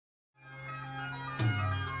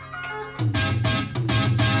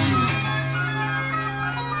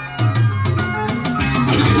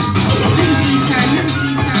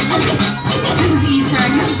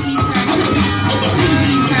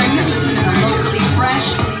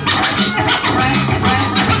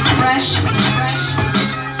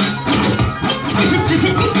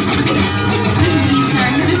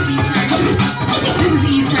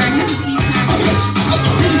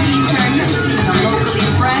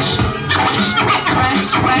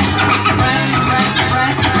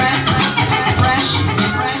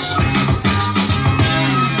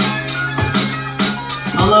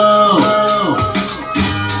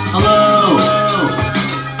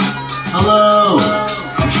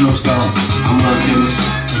No style. I'm Lyricist,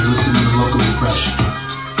 and you're listening to Locally Fresh.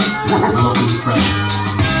 Locally Fresh.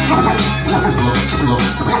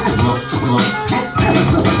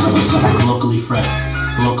 Locally Fresh.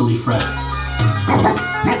 Locally Fresh. Locally Fresh.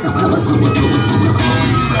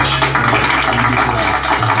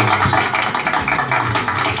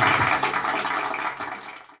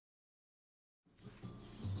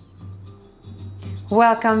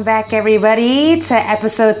 Welcome back, everybody, to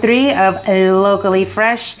episode 3 of Locally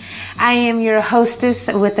Fresh. I am your hostess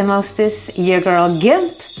with the mostest, your girl Gimp.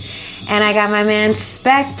 And I got my man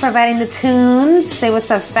Spec providing the tunes. Say what's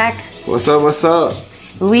up, Spec. What's up, what's up?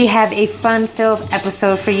 We have a fun-filled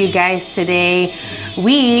episode for you guys today.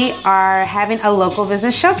 We are having a local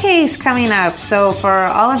business showcase coming up. So for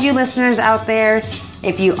all of you listeners out there,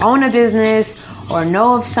 if you own a business or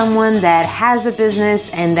know of someone that has a business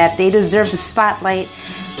and that they deserve the spotlight,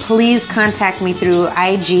 please contact me through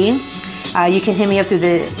IG. You can hit me up through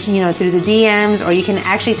the DMs, or you can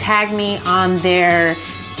actually tag me on their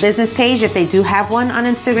business page if they do have one on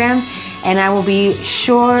Instagram, and I will be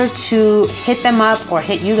sure to hit them up or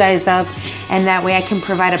hit you guys up, and that way I can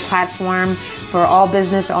provide a platform for all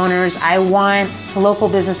business owners. I want local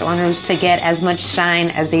business owners to get as much shine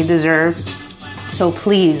as they deserve. So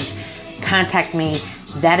please contact me.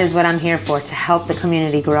 That is what I'm here for, to help the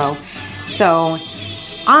community grow. So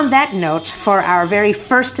on that note, for our very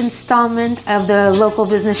first installment of the Local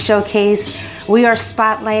Business Showcase, we are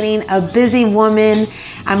spotlighting a busy woman.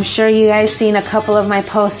 I'm sure you guys seen a couple of my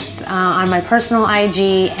posts on my personal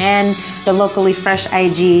IG and the Locally Fresh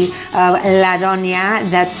IG of La Doña.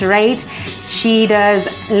 That's right. She does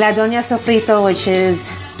La Doña Sofrito, which is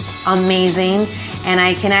amazing. And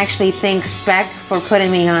I can actually thank Spec for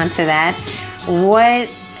putting me on to that. What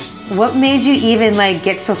made you even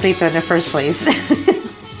get sofrito in the first place?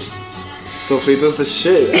 Sofrito's the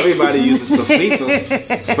shit. Everybody uses sofrito,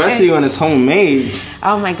 especially when it's homemade.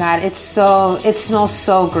 Oh my god, it smells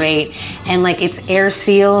so great, and it's air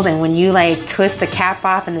sealed. And when you twist the cap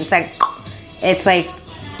off, and it's like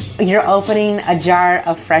you're opening a jar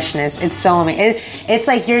of freshness. It's so amazing. It's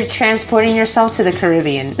like you're transporting yourself to the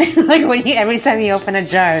Caribbean. Every time you open a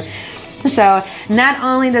jar. So not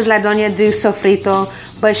only does La Doña do sofrito,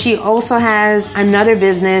 but she also has another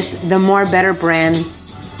business, the MoreBetterBrand.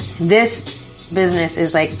 This business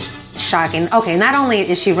is shocking. Okay, not only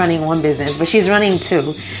is she running one business, but she's running two.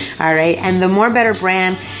 All right. And the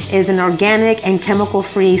MoreBetterBrand is an organic and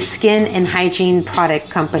chemical-free skin and hygiene product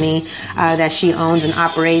company that she owns and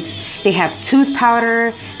operates. They have tooth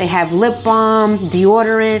powder, they have lip balm,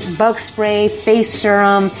 deodorant, bug spray, face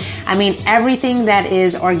serum. I mean, everything that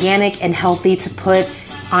is organic and healthy to put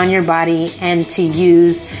on your body and to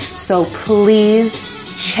use. So please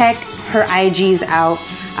check her IGs out.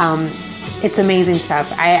 It's amazing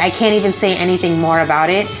stuff. I can't even say anything more about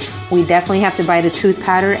it. We definitely have to buy the tooth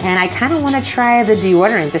powder, and I kind of want to try the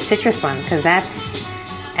deodorant, the citrus one, because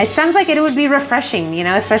it sounds like it would be refreshing,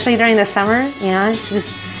 especially during the summer,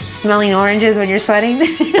 just smelling oranges when you're sweating.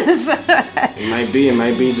 It might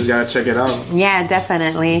be. You just gotta check it out. Yeah,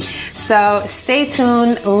 definitely. So stay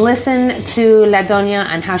tuned. Listen to La Doña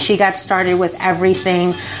and how she got started with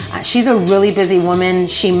everything. She's a really busy woman.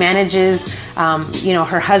 She manages,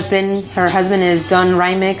 her husband. Her husband is Don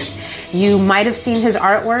Rymix. You might have seen his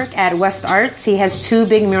artwork at West Arts. He has 2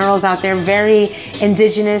 big murals out there, very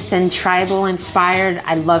indigenous and tribal inspired.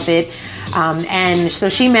 I love it. And so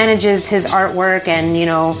she manages his artwork and,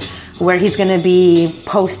 where he's going to be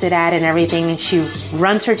posted at and everything. She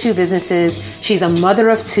runs her 2 businesses. She's a mother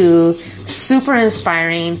of 2, super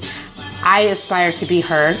inspiring. I aspire to be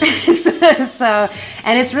her.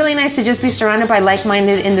 And it's really nice to just be surrounded by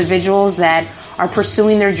like-minded individuals that are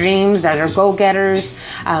pursuing their dreams, that are go-getters,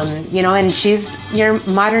 and she's your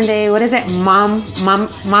modern day,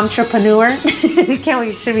 momtrepreneur.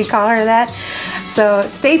 Should we call her that? So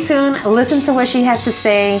stay tuned, listen to what she has to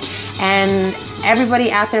say, and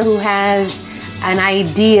everybody out there who has an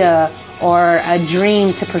idea or a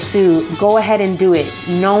dream to pursue, go ahead and do it.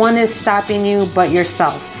 No one is stopping you but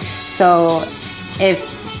yourself. So if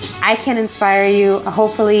I can inspire you,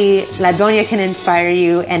 hopefully La Doña can inspire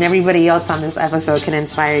you, and everybody else on this episode can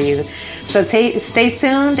inspire you. So stay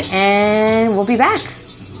tuned, and we'll be back.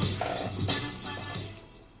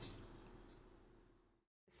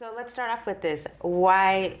 So let's start off with this.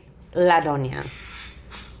 Why La Doña?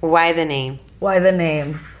 Why the name?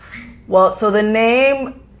 Well, so the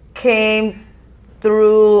name came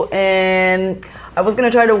through, and I was going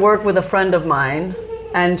to try to work with a friend of mine.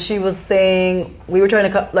 And she was saying we were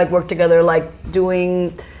trying to work together,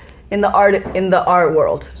 doing in the art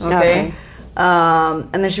world. Okay.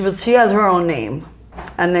 And then she has her own name,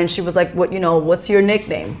 And then she was like, what's your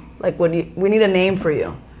nickname? Like, we need a name for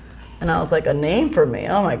you. And I was like, a name for me?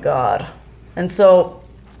 Oh my God. And so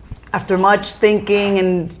after much thinking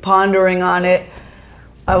and pondering on it,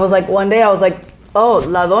 one day I was like, oh,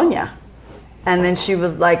 La Doña. And then she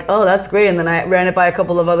was like, oh, that's great. And then I ran it by a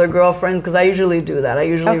couple of other girlfriends, because I usually do that. I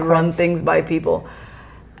usually run things by people.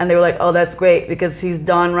 And they were like, oh, that's great, because he's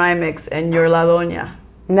Don Rymix and you're La Doña.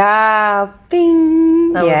 Nah,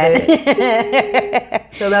 bing. That was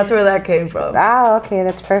it. So that's where that came from. Oh, okay,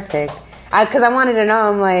 that's perfect. Because I wanted to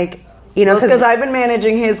know, I'm like, because I've been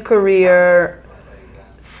managing his career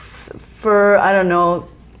for, I don't know,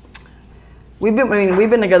 we've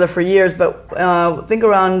been together for years, but I think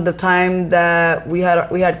around the time that we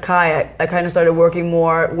had Kai, I kind of started working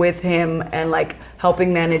more with him and like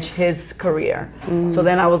helping manage his career. So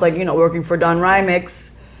then I was like, working for Don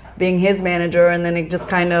Rymix, being his manager, and then it just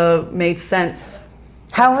kind of made sense.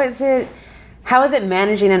 How is it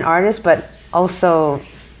managing an artist, but also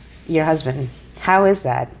your husband? How is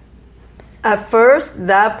that? At first,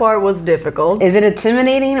 that part was difficult. Is it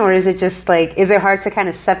intimidating, or is it just like, is it hard to kind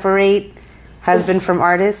of separate husband from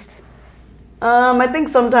artist? I think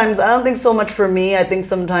sometimes, I don't think so much for me. I think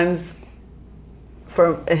sometimes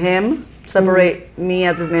for him, separate me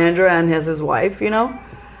as his manager and as his wife,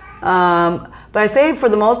 But I say for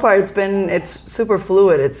the most part, it's super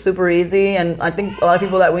fluid. It's super easy. And I think a lot of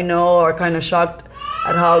people that we know are kind of shocked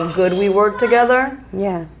at how good we work together.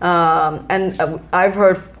 Yeah. And I've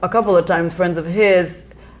heard a couple of times friends of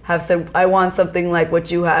his have said, I want something like what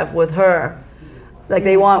you have with her. Like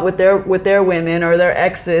they want with their women or their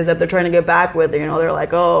exes that they're trying to get back with. They're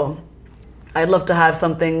like, oh, I'd love to have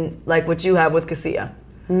something like what you have with Casilla.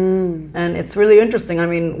 And it's really interesting. I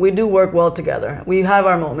mean, we do work well together. We have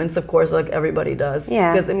our moments, of course, like everybody does.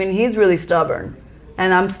 Yeah. Because, he's really stubborn.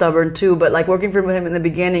 And I'm stubborn too. But like working for him in the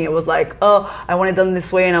beginning, it was like, oh, I want it done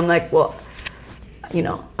this way. And I'm like, well,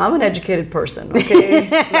 I'm an educated person, okay?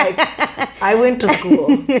 Like, I went to school.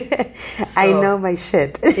 So, I know my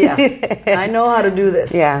shit. Yeah. I know how to do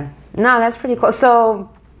this. Yeah. No, that's pretty cool. So,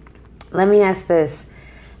 let me ask this.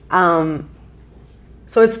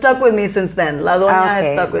 So it stuck with me since then. La Doña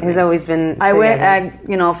has stuck with me. Has always been I together.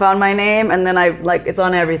 went, found my name, and then it's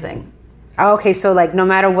on everything. Oh, okay, so like no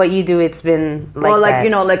matter what you do, it's been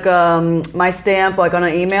like that. My stamp, like on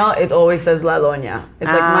an email, it always says La Doña.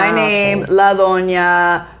 It's like my name, okay. La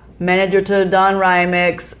Doña, manager to Don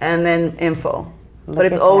Rymix, and then info. But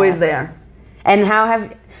it's always there. And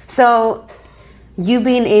so you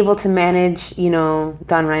being able to manage, Don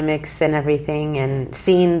Rymix and everything, and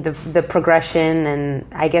seeing the progression and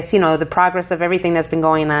I guess, the progress of everything that's been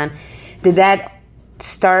going on, did that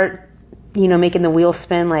start making the wheels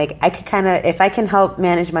spin? Like I could kind of, if I can help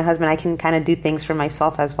manage my husband, I can kind of do things for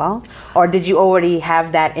myself as well? Or did you already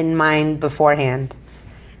have that in mind beforehand?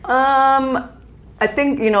 I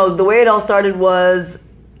think, the way it all started was,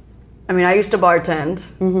 I used to bartend,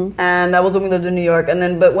 and that was when we lived in New York. And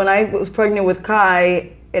then, but when I was pregnant with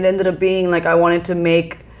Kai, it ended up being like I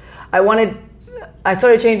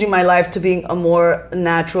started changing my life to being a more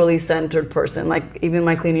naturally centered person, like even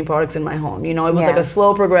my cleaning products in my home. It was like a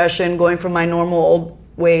slow progression going from my normal old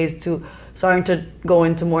ways to starting to go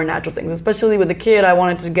into more natural things. Especially with the kid, I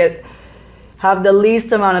wanted to have the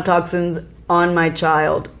least amount of toxins on my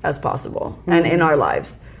child as possible and in our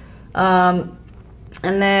lives.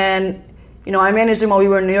 And then, I managed him while we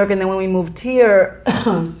were in New York, and then when we moved here,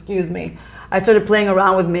 excuse me, I started playing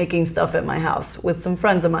around with making stuff at my house with some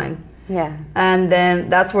friends of mine. Yeah. And then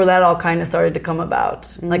that's where that all kind of started to come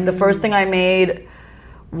about. Like the first thing I made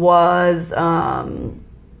was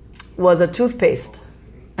a toothpaste.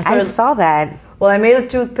 I saw that. Well, I made a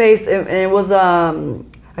toothpaste, and it was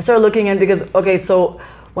I started looking in because so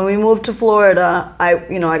when we moved to Florida, I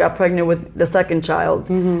got pregnant with the second child,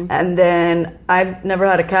 and then I've never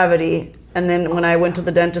had a cavity. And then when I went to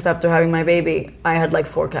the dentist after having my baby, I had like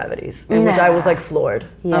 4 cavities, in which I was like floored.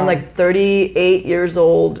 Yeah. I'm like 38 years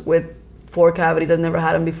old with 4 cavities. I've never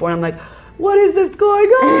had them before. And I'm like, what is this going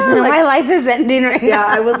on? My life is ending right now. Yeah,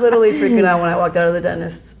 I was literally freaking out when I walked out of the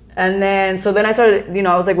dentist. And then, then I started,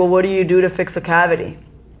 I was like, well, what do you do to fix a cavity?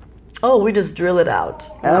 Oh, we just drill it out.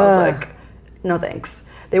 And I was like, no thanks.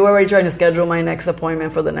 They were already trying to schedule my next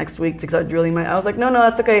appointment for the next week to start drilling I was like, no,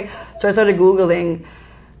 that's okay. So I started Googling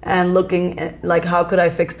and looking at, like, how could I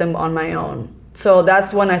fix them on my own? So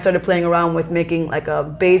that's when I started playing around with making like a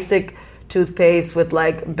basic toothpaste with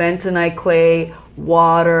like bentonite clay,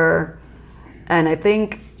 water, and I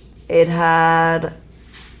think it had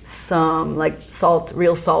some like salt,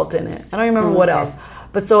 real salt in it. I don't remember what else.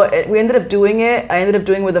 But so we ended up doing it. I ended up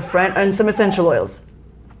doing it with a friend, and some essential oils.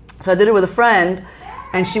 So I did it with a friend,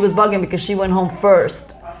 and she was bugging because she went home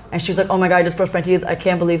first. And she was like, oh my God, I just brushed my teeth. I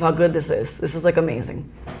can't believe how good this is. This is like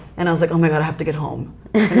amazing. And I was like, oh my God, I have to get home.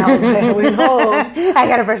 And I was like, I went home. I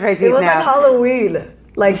gotta brush my teeth now. It was like Halloween.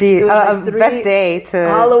 Like, it was like best day to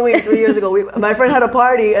Halloween 3 years ago. My friend had a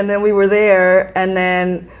party, and then we were there, and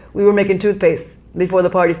then we were making toothpaste before the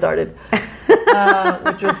party started,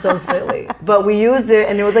 which was so silly. But we used it,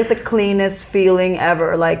 and it was like the cleanest feeling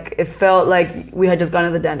ever. Like, it felt like we had just gone to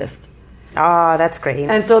the dentist. Oh, that's great.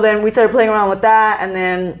 And so then we started playing around with that, and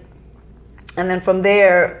then from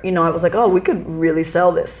there, I was like, oh, we could really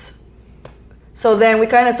sell this. So then we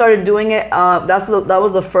kind of started doing it. That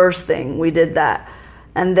was the first thing. We did that.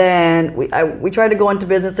 And then we tried to go into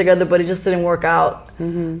business together, but it just didn't work out.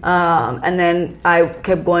 Mm-hmm. And then I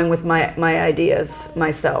kept going with my ideas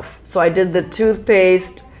myself. So I did the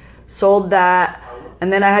toothpaste, sold that,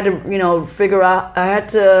 and then I had to, figure out, I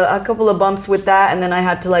had a couple of bumps with that, and then I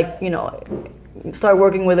had to start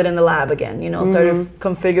working with it in the lab again, started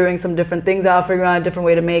configuring some different things out, figuring out a different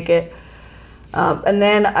way to make it. And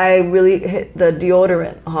then I really hit the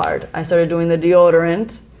deodorant hard. I started doing the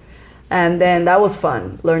deodorant. And then that was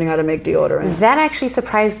fun, learning how to make deodorant. That actually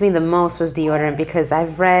surprised me the most was deodorant, because I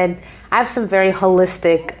have some very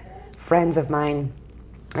holistic friends of mine,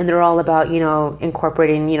 and they're all about,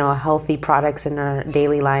 incorporating, healthy products in our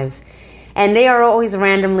daily lives. And they are always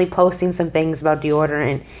randomly posting some things about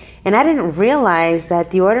deodorant. And I didn't realize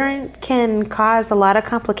that deodorant can cause a lot of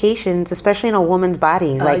complications, especially in a woman's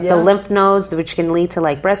body, like the lymph nodes, which can lead to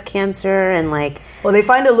like breast cancer and like. Well, they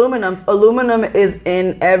find aluminum. Aluminum is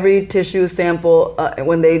in every tissue sample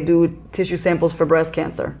when they do tissue samples for breast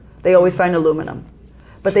cancer. They always find aluminum.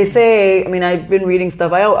 But they say, I've been reading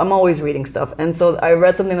stuff. I'm always reading stuff, and so I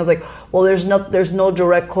read something that was like, well, there's no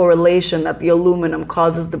direct correlation that the aluminum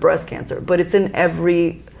causes the breast cancer, but it's in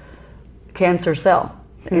every cancer cell.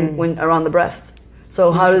 When around the breast.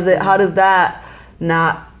 So how does that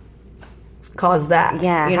not cause that?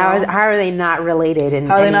 Yeah. How are they not related?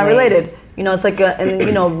 How are they not related? It's like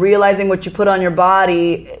realizing what you put on your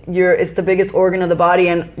body. It's the biggest organ of the body,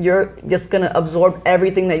 and you're just gonna absorb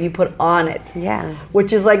everything that you put on it. Yeah.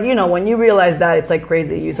 Which is like when you realize that, it's like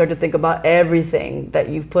crazy. You start to think about everything that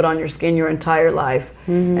you've put on your skin your entire life,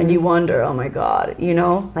 and you wonder, oh my God,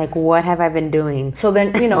 like what have I been doing? So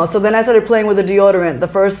then I started playing with the deodorant. The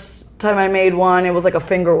first time I made one, it was like a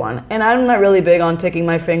finger one, and I'm not really big on taking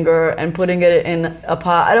my finger and putting it in a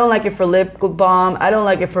pot. I don't like it for lip balm. I don't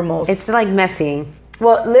like it for most. It's like messy.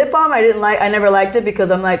 Well, lip balm I never liked it, because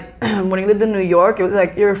I'm like, when you lived in New York, it was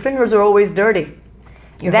like your fingers are always dirty.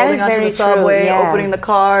 You're that holding is onto very the subway, true, opening the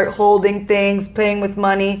card, holding things, paying with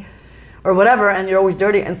money or whatever, and you're always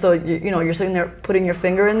dirty. And so you're sitting there putting your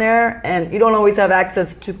finger in there, and you don't always have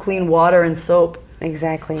access to clean water and soap.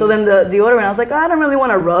 Exactly. So then the deodorant, I was like, I don't really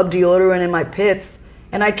want to rub deodorant in my pits.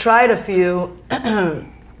 And I tried a few, I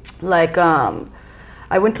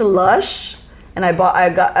went to Lush, and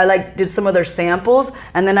I did some of their samples,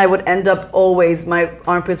 and then I would end up my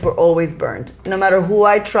armpits were always burnt. No matter who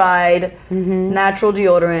I tried, natural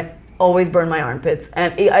deodorant always burned my armpits.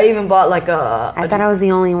 And I even bought I thought I was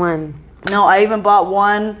the only one. No, I even bought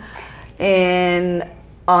one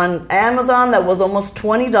on Amazon that was almost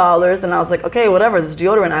 $20, and I was like, okay, whatever, this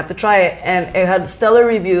deodorant, I have to try it. And it had stellar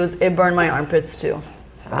reviews. It burned my armpits too.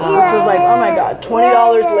 Which was like, oh my God,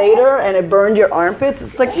 $20 later and it burned your armpits.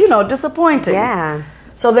 It's like, disappointing. Yeah.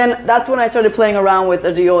 So then that's when I started playing around with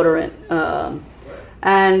a deodorant.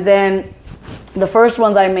 And then the first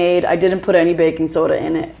ones I made, I didn't put any baking soda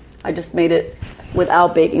in it. I just made it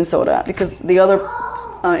without baking soda, because the other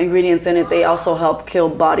ingredients in it, they also help kill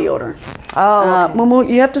body odor. Oh, okay. Mumu,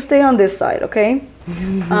 you have to stay on this side, okay?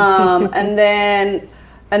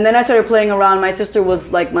 And then I started playing around. My sister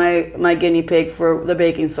was like my guinea pig for the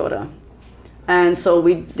baking soda. And so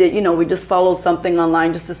we did, we just followed something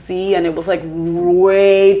online just to see, and it was like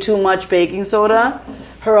way too much baking soda.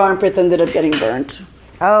 Her armpits ended up getting burnt.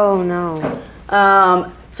 Oh, no.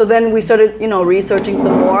 So then we started, researching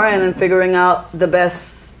some more and then figuring out the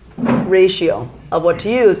best ratio of what to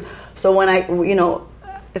use. So when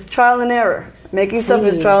it's trial and error. Making stuff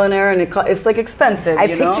is trial and error, and it's like expensive. I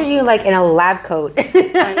picture you like in a lab coat.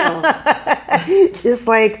 I know. Just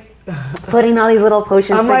like putting all these little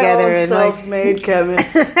potions together. I'm my own self-made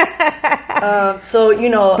chemist.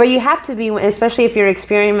 But you have to be, especially if you're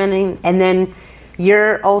experimenting, and then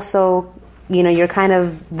you're also, you're kind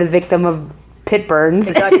of the victim of pit burns.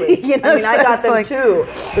 Exactly. I got them too.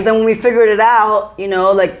 But then when we figured it out,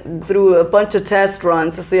 through a bunch of test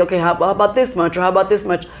runs to see, okay, how about this much, or how about this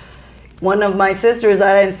much? One of my sisters I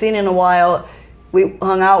hadn't seen in a while, we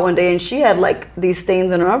hung out one day and she had like these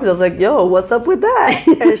stains in her arms. I was like, yo, what's up with that?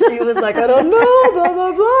 And she was like, I don't know, blah,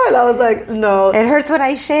 blah, blah. And I was like, no. It hurts when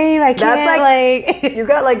I shave. I can't like you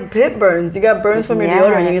got like pit burns. You got burns from your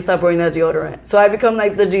deodorant. You need to stop wearing that deodorant. So I become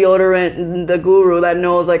like the deodorant, the guru that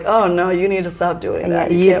knows like, oh no, you need to stop doing that.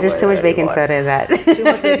 There's too much baking soda in that. Too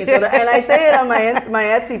much baking soda. And I say it on my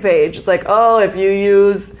Etsy page. It's like, oh, if you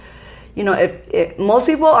use... if most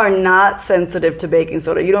people are not sensitive to baking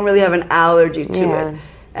soda. You don't really have an allergy to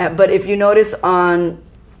it. But if you notice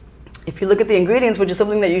if you look at the ingredients, which is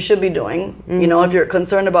something that you should be doing, if you're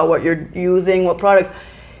concerned about what you're using, what products,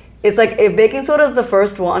 it's like if baking soda is the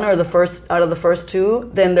first one or the first out of the first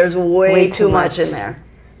two, then there's way too much in there.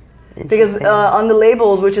 Because on the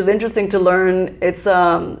labels, which is interesting to learn, it's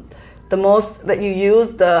the most that you use,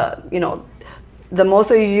 the most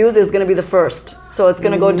that you use is going to be the first. So it's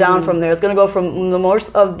going to go down from there. It's going to go from the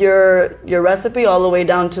most of your recipe all the way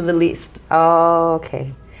down to the least. Oh,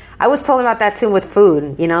 okay. I was told about that too with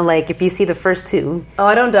food. Like if you see the first two. Oh,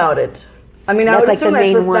 I don't doubt it. I mean, that's I would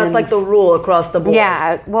assume that's like the rule across the board.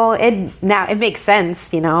 Yeah, well, it makes sense,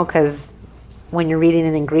 because when you're reading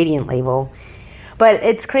an ingredient label. But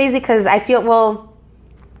it's crazy because I feel,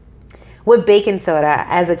 with baking soda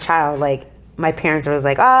as a child, like, my parents were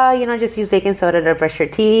like, just use baking soda to brush your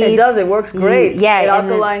teeth. It does. It works great. Yeah. It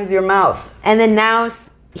alkalines your mouth. And then now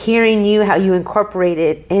hearing how you incorporate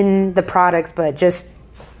it in the products, but just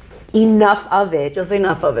enough of it. Just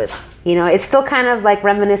enough of it. It's still kind of like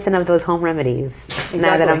reminiscent of those home remedies. Exactly.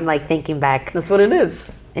 Now that I'm like thinking back. That's what it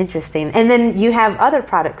is. Interesting. And then you have other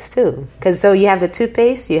products too. So you have the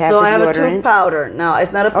toothpaste, you have the deodorant. So I have a tooth powder. Now,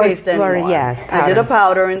 it's not a paste anymore. I did a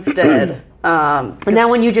powder instead. And then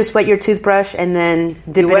when you just wet your toothbrush and then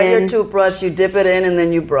dip it in. You wet your toothbrush, you dip it in, and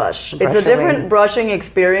then you brush. It's a different brushing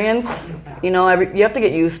experience. You have to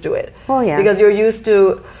get used to it. Oh, yeah. Because you're used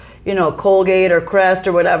to, Colgate or Crest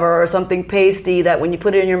or whatever, or something pasty that when you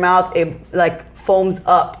put it in your mouth, it like foams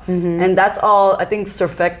up. And that's all, I think,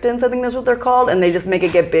 surfactants, I think that's what they're called, and they just make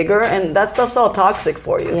it get bigger, and that stuff's all toxic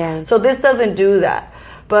for you. Yeah. So this doesn't do that.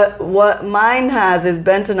 But what mine has is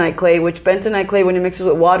bentonite clay, which bentonite clay, when you mix it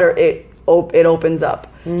with water, it opens up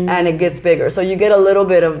and it gets bigger. So you get a little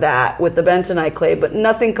bit of that with the bentonite clay, but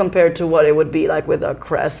nothing compared to what it would be like with a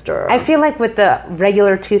Crest or... I feel like with the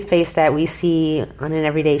regular toothpaste that we see on an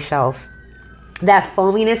everyday shelf, that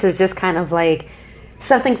foaminess is just kind of like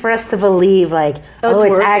something for us to believe like,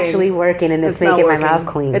 it's actually working and it's making my mouth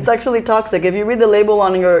clean. It's actually toxic. If you read the label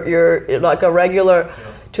on your like a regular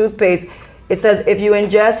toothpaste, it says if you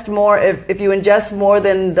ingest more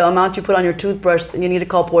than the amount you put on your toothbrush, then you need to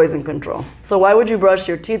call poison control. So why would you brush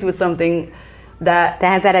your teeth with something that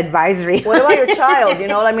has that advisory? What about your child? You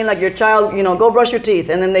know what I mean? Like your child, go brush your teeth,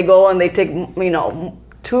 and then they go and they take,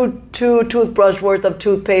 two toothbrush worth of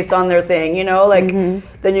toothpaste on their thing.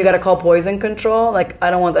 Then you got to call poison control. Like,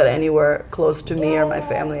 I don't want that anywhere close to me or my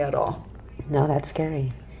family at all. No, that's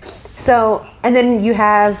scary. So, and then you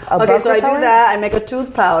have a okay. So I do that. I make a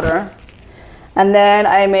tooth powder. And then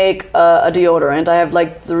I make a deodorant. I have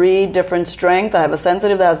like 3 different strengths. I have a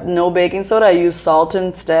sensitive that has no baking soda. I use salt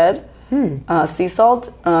instead, sea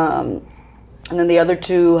salt. And then the other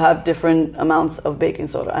 2 have different amounts of baking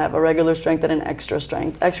soda. I have a regular strength and an extra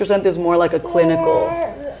strength. Extra strength is more like a clinical,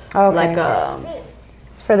 like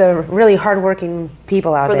it's for the really hardworking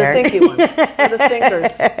people out there. For the stinky ones, for the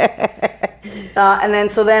stinkers. And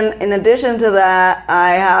then in addition to that,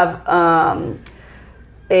 I have...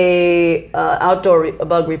 a outdoor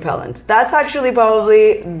bug repellent. That's actually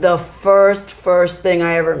probably the first thing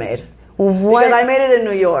I ever made. What? Because I made it in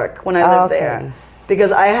New York when I lived there.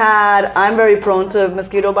 Because I'm very prone to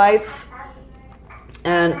mosquito bites.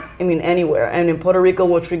 And I mean anywhere. And in Puerto Rico,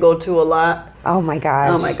 which we go to a lot. Oh my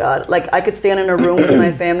gosh. Oh my God. Like I could stand in a room with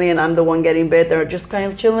my family and I'm the one getting bit. They're just kind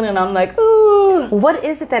of chilling and I'm like, ooh. What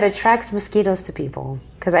is it that attracts mosquitoes to people?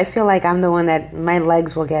 Because I feel like I'm the one that my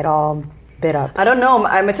legs will get all bit up. I don't know.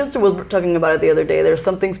 My sister was talking about it the other day. There's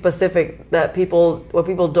something specific that people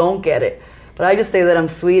don't get it. But I just say that I'm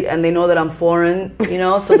sweet and they know that I'm foreign,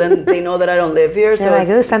 so then they know that I don't live here. They're like,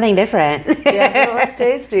 ooh, something different. Yeah, so it's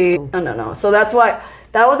tasty. No. So that's why,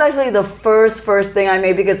 that was actually the first thing I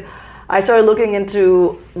made because I started looking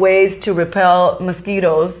into ways to repel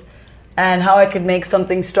mosquitoes and how I could make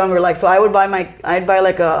something stronger. Like, so I'd buy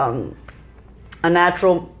like a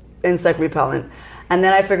natural insect repellent. And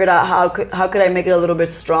then I figured out how could I make it a little bit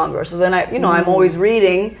stronger. So then I'm always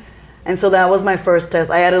reading, and so that was my first test.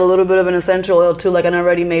 I added a little bit of an essential oil to like an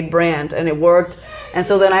already made brand, and it worked. And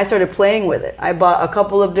so then I started playing with it. I bought a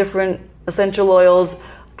couple of different essential oils,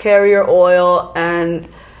 carrier oil, and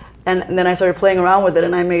And then I started playing around with it,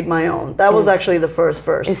 and I made my own. That was actually the first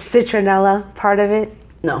verse. Is citronella part of it?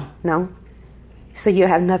 No. No? So you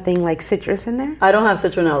have nothing like citrus in there? I don't have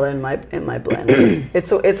citronella in my blend.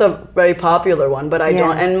 It's a very popular one, but I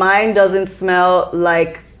don't. And mine doesn't smell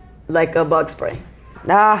like a bug spray.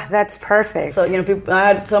 Ah, that's perfect. So I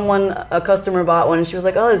had a customer bought one, and she was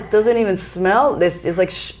like, "Oh, this doesn't even smell." This is like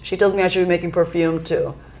she tells me I should be making perfume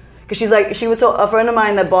too, because she was a friend of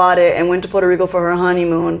mine that bought it and went to Puerto Rico for her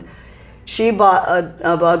honeymoon. She bought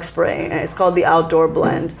a bug spray, and it's called the Outdoor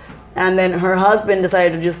Blend, and then her husband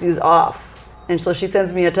decided to just use off. And so she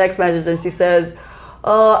sends me a text message and she says,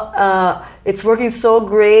 "Oh, it's working so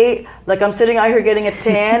great. Like I'm sitting out here getting a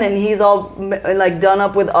tan, and he's all like done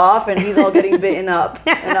up with off, and he's all getting bitten up."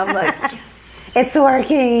 And I'm like, "Yes, it's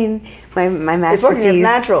working." My masterpiece. It's working. It's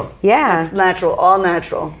natural. Yeah, it's natural. All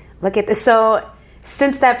natural. Look at this. So,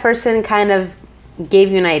 since that person kind of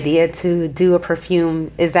gave you an idea to do a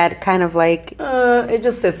perfume, is that kind of like? It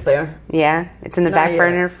just sits there. Yeah, it's in the back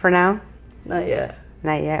burner for now. Not yet.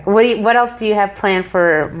 Not yet. What else do you have planned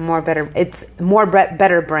for More Better? It's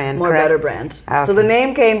MoreBetterBrand. MoreBetterBrand. Okay. So the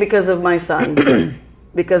name came because of my son,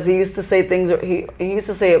 because he used to say things. He used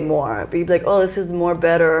to say it more. He'd be like, "Oh, this is more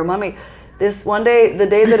better," or "Mommy." This one day, the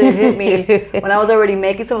day that it hit me, when I was already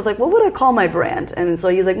making stuff, I was like, "What would I call my brand?" And so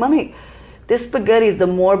he's like, "Mommy, this spaghetti is the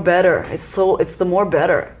more better. It's the more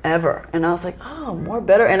better ever." And I was like, "Oh, more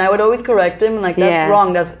better." And I would always correct him, like, "That's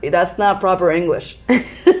wrong. That's not proper English."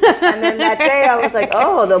 And then that day I was like,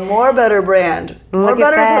 "Oh, the More Better brand. More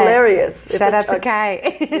Better is hilarious." Shout out to Kai.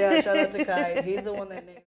 Yeah, shout out to Kai. He's the one that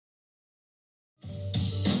named.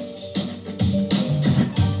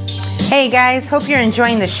 Hey guys, hope you're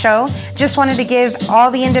enjoying the show. Just wanted to give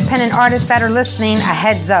all the independent artists that are listening a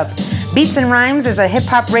heads up. Beats and Rhymes is a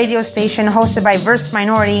hip-hop radio station hosted by Verse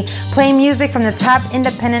Minority, playing music from the top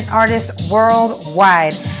independent artists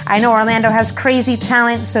worldwide. I know Orlando has crazy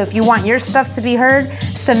talent, so if you want your stuff to be heard,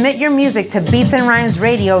 submit your music to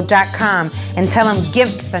beatsandrhymesradio.com and tell them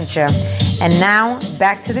Gimp sent you. And now,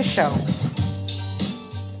 back to the show.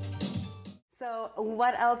 So,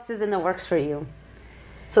 what else is in the works for you?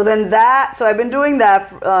 So I've been doing that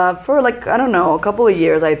for like, I don't know, a couple of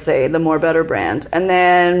years, I'd say, the More Better brand. And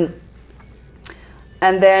then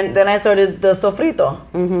I started the sofrito,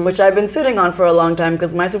 which I've been sitting on for a long time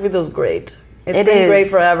because my sofrito is great. It's been great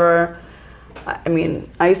forever. I mean,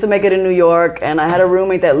 I used to make it in New York, and I had a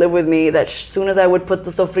roommate that lived with me that as soon as I would put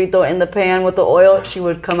the sofrito in the pan with the oil, she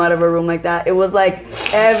would come out of her room like that. It was like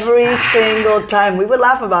every single time. We would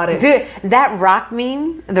laugh about it. Dude, the rock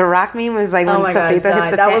meme was like when sofrito hits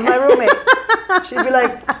the pan. That was my roommate. She'd be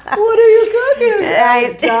like, "What are you cooking?" I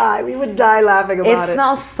would die. We would die laughing about it. It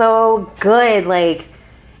smells so good, like...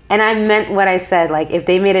 And I meant what I said, like, if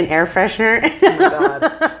they made an air freshener. Oh, my God.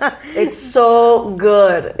 It's so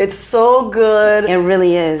good. It's so good. It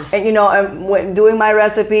really is. And, I'm doing my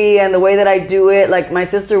recipe and the way that I do it, like, my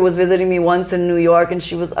sister was visiting me once in New York, and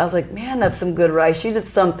I was like, man, that's some good rice. She did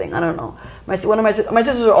something. I don't know. My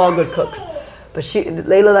sisters are all good cooks. But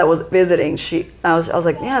Layla that was visiting, I was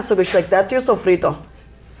like, yeah, it's so good. She's like, that's your sofrito.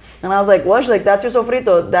 And I was like, what? She's like, that's your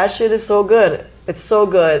sofrito. That shit is so good. It's so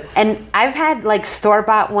good. And I've had like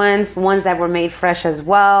store-bought ones that were made fresh as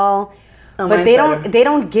well. Oh, but they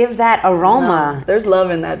don't give that aroma. No, there's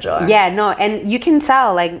love in that jar. Yeah, no, and you can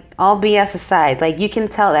tell, like, all BS aside, like, you can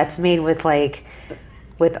tell that's made with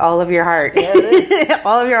all of your heart. Yeah, it is.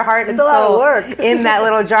 All of your heart and soul. It's a lot of work. In that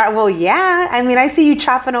little jar. Well, yeah. I mean, I see you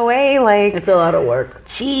chopping away, like... It's a lot of work.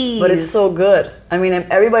 Jeez. But it's so good. I mean,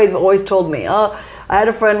 everybody's always told me, I had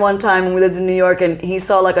a friend one time when we lived in New York, and he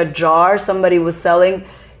saw like a jar somebody was selling.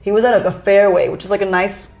 He was at a Fairway, which is like a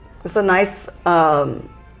nice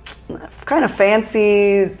kind of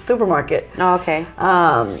fancy supermarket. Oh, okay.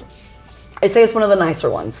 I'd say it's one of the nicer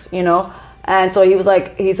ones, And so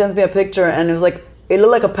he sends me a picture, and it was like, it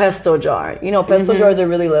looked like a pesto jar. Pesto jars are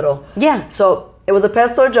really little. Yeah. So it was a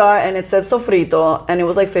pesto jar, and it said sofrito, and it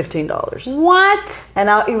was like $15. What? And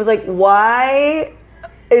he was like, why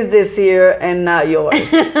is this here and not yours?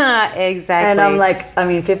 Exactly. And I'm like, I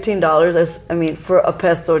mean, $15 for a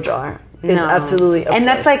pesto jar is absolutely absurd. And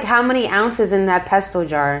that's like how many ounces in that pesto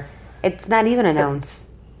jar? It's not even an ounce.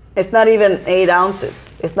 It's not even 8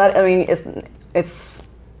 ounces. It's not, it's...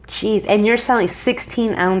 Jeez, and you're selling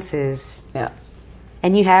 16 ounces. Yeah.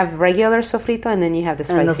 And you have regular sofrito, and then you have the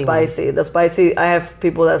spicy. And the spicy. One. The spicy, I have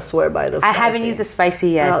people that swear by the spicy. I haven't used the spicy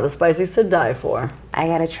yet. No, the spicy's to die for. I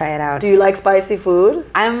gotta try it out. Do you like spicy food?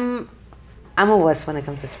 I'm a wuss when it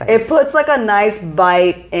comes to spice. It puts like a nice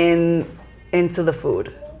bite into the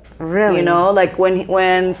food. Really? Like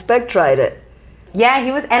when Speck tried it. Yeah,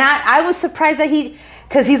 he was, and I was surprised that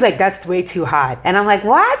Because he's like, that's way too hot. And I'm like,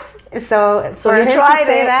 what? So So he tried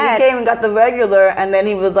it. He came and got the regular, and then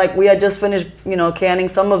he was like, we had just finished, canning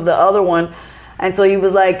some of the other one, and so he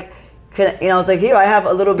was like, I was like, here, I have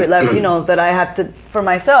a little bit left, that I have to for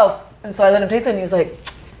myself, and so I let him taste it, and he was like,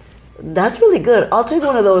 that's really good. I'll take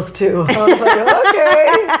one of those too. I was like,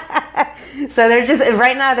 okay. So they're just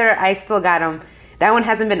right now. I still got them. That one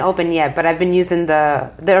hasn't been opened yet, but I've been using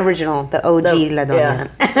the original, the OG La Doña.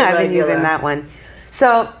 I've been using that one.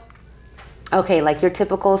 So, okay, like your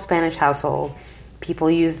typical Spanish household, people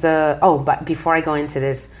use but before I go into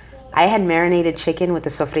this, I had marinated chicken with the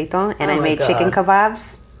sofrito, and I made chicken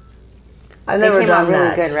kebabs. I've never done that. They came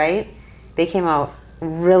out really good, right? They came out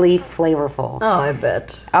really flavorful. Oh, I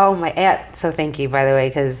bet. Oh, so thank you, by the way,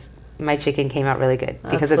 because my chicken came out really good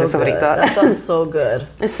because of the sofrito. That sounds so good.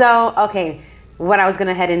 So, okay, what I was going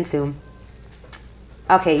to head into.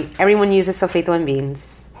 Okay, everyone uses sofrito and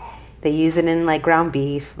beans. They use it in like ground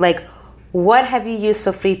beef. Like, what have you used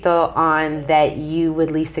sofrito on that you would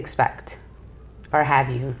least expect? Or have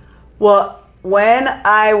you? Well, when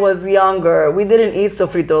I was younger, we didn't eat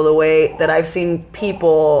sofrito the way that I've seen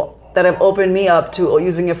people that have opened me up to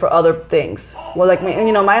using it for other things. Well, like,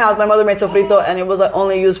 my house, my mother made sofrito, and it was like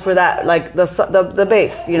only used for that, like the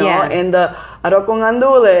base, in the arroz con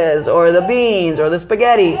gandules, or the beans, or the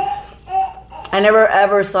spaghetti. I never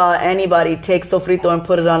ever saw anybody take sofrito and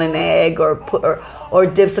put it on an egg, or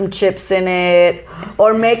dip some chips in it,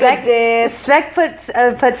 or make a dip. Spec put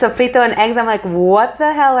sofrito and eggs. I'm like, what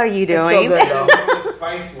the hell are you doing? It's so good, though. The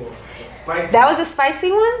spicy one. That was a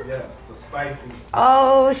spicy one? Yes, the spicy.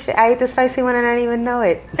 Oh shit! I ate the spicy one and I didn't even know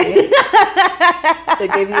it. They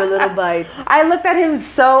gave you a little bite. I looked at him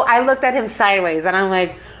sideways, and I'm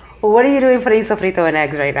like, what are you doing putting sofrito and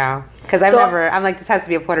eggs right now? Because I'm like, this has to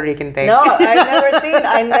be a Puerto Rican thing. No,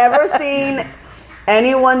 I've never seen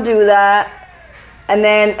anyone do that. And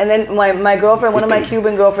then my girlfriend, one of my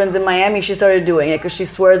Cuban girlfriends in Miami, she started doing it because she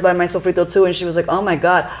swears by my sofrito too, and she was like, "Oh my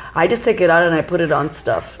god, I just take it out and I put it on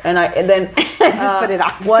stuff." And then I just put it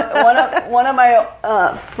on. One of my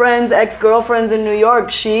friends, ex-girlfriends in New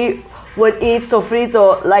York, she would eat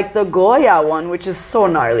sofrito like the Goya one, which is so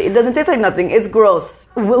gnarly. It doesn't taste like nothing. It's gross.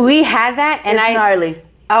 We had that, and it's gnarly.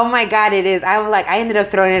 Oh my god, it is. I ended up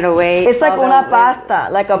throwing it away. It's like una pasta,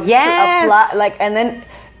 like and then.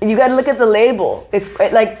 You got to look at the label. It's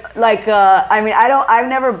I've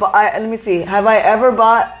never bought, let me see. Have I ever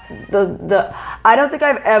bought I don't think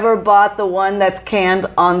I've ever bought the one that's canned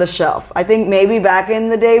on the shelf. I think maybe back in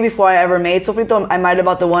the day before I ever made sofrito, I might have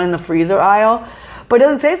bought the one in the freezer aisle. But it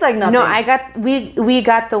doesn't taste like nothing. No, we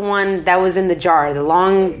got the one that was in the jar, the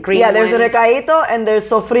long green one. Yeah, there's a recaito and there's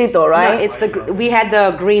sofrito, right? No, we had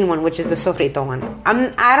the green one, which is the sofrito one.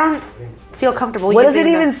 I don't feel comfortable What does it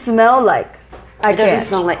even smell like? It doesn't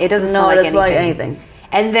smell like anything.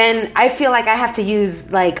 And then I feel like I have to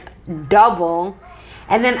use like double.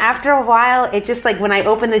 And then after a while, it just like when I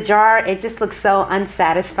open the jar, it just looks so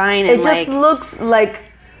unsatisfying. And it just looks like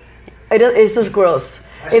it's just gross.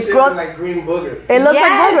 It's gross. Like green boogers. It looks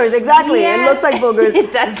like boogers, exactly. Yes. It looks like boogers.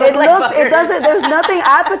 It does look like boogers. It doesn't. There's nothing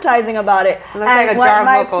appetizing about it. It looks like a jar of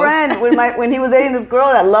my mocos. friend, when he was dating this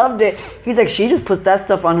girl that loved it, he's like, she just puts that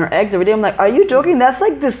stuff on her eggs every day. I'm like, are you joking? That's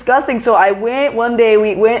like disgusting. So I went one day.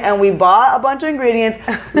 We went and we bought a bunch of ingredients.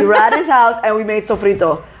 We were at his house and we made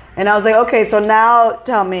sofrito. And I was like, okay, so now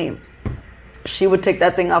tell me, she would take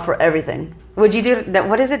that thing out for everything. Would you do that?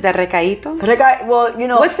 What is it? The recaito? Well,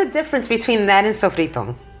 What's the difference between that and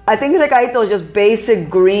sofrito? I think recaito is just basic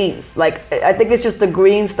greens. Like, I think it's just the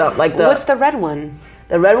green stuff. What's the red one?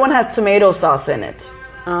 The red one has tomato sauce in it.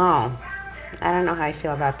 Oh, I don't know how I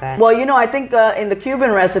feel about that. Well, I think in the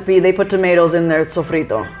Cuban recipe, they put tomatoes in their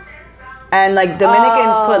sofrito. And like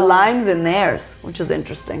Dominicans put limes in theirs, which is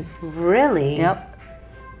interesting. Really? Yep.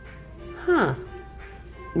 Huh.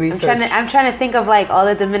 Research. I'm trying to think of like all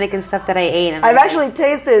the Dominican stuff that I ate. I've actually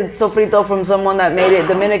tasted sofrito from someone that made it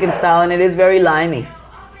Dominican style, and it is very limey.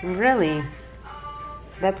 Really?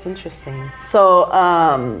 That's interesting. So,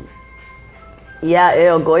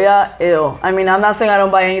 Goya, ew. I mean, I'm not saying I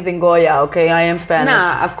don't buy anything Goya, okay? I am Spanish.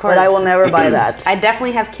 Nah, of course. But I will never buy that. I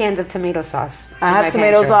definitely have cans of tomato sauce. I have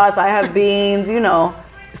tomato sauce. I have beans,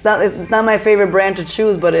 It's not my favorite brand to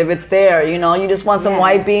choose, but if it's there, you just want some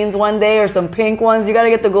white beans one day or some pink ones, you got to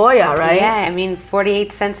get the Goya, right? Yeah, I mean,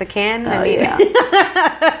 48 cents a can. Yeah.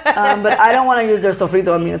 But I don't want to use their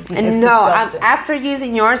sofrito. I mean, it's disgusting. After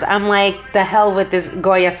using yours, I'm like, the hell with this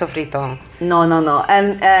Goya sofrito. No.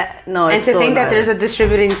 And no, it's and to think that there's a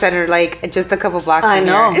distributing center like just a couple blocks from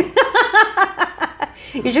here. I know.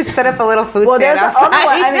 You should set up a little food stand outside. Other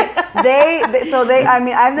one. I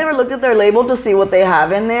mean, I've never looked at their label to see what they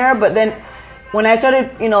have in there, but then when I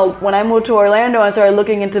started, when I moved to Orlando, I started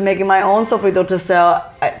looking into making my own sofrito to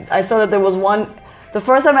sell. I saw that there was one. The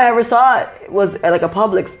first time I ever saw it was at like a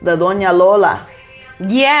Publix, the Doña Lola.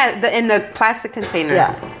 Yeah, in the plastic container.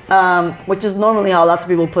 Yeah, which is normally how lots of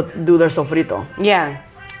people do their sofrito. Yeah.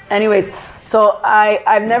 Anyways, so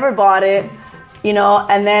I've never bought it,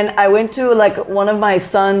 and then I went to like one of my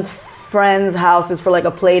son's friends' houses for like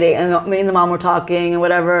a play date, and me and the mom were talking and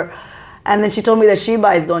whatever. And then she told me that she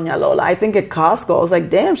buys Doña Lola, I think at Costco. I was like,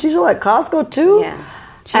 damn, she's at Costco too? Yeah.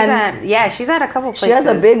 She's at a couple places. She has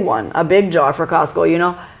a big one, a big jar for Costco,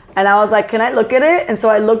 And I was like, can I look at it? And so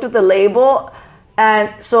I looked at the label.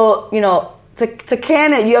 And so, to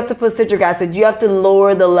can it, you have to put citric acid. You have to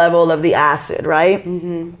lower the level of the acid, right?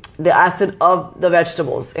 Mm-hmm. The acid of the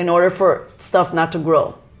vegetables in order for stuff not to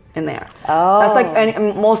grow in there. Oh. That's like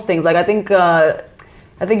most things. Like I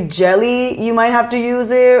think jelly, you might have to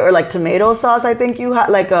use it, or like tomato sauce. I think you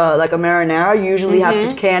like a marinara. You usually have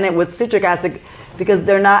to can it with citric acid because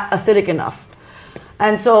they're not acidic enough.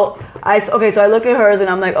 And so I look at hers and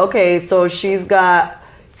I'm like, okay, so she's got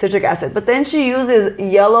citric acid, but then she uses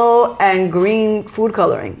yellow and green food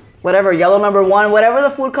coloring, whatever, yellow number 1, whatever the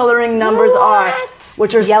food coloring numbers are,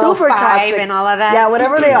 which are yellow super 5 toxic and all of that. Yeah,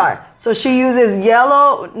 whatever they are. So she uses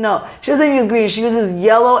yellow. No, she doesn't use green. She uses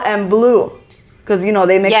yellow and blue. Because, they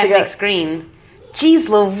mix together. Mixed green. Jeez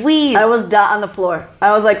Louise. I was down on the floor.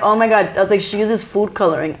 I was like, oh my God. I was like, she uses food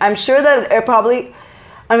coloring. I'm sure that it probably...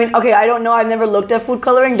 I don't know. I've never looked at food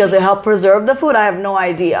coloring. Does it help preserve the food? I have no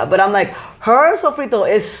idea. But I'm like, her sofrito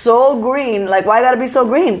is so green. Like, why gotta be so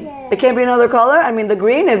green? It can't be another color? The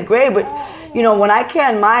green is great, but... when I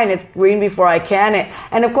can mine, it's green before I can it.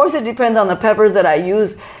 And of course, it depends on the peppers that I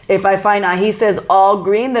use. If I find ajíes all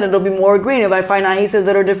green, then it'll be more green. If I find ajíes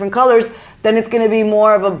that are different colors, then it's going to be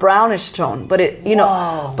more of a brownish tone. But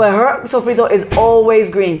but her sofrito is always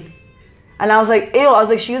green. And I was like, ew. I was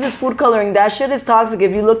like, she uses food coloring. That shit is toxic.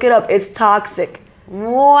 If you look it up, it's toxic.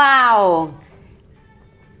 Wow.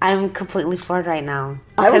 I'm completely floored right now.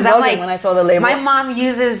 I was buzzing when I saw the label. My mom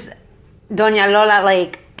uses Doña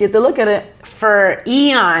Lola get to look at it for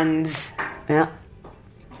eons. Yeah,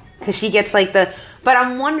 because she gets but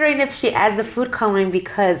I'm wondering if she adds the food coloring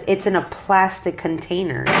because it's in a plastic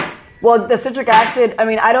container. Well, the citric acid.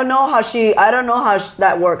 I don't know how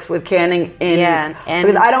that works with canning in. Yeah, and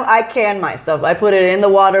because I can my stuff. I put it in the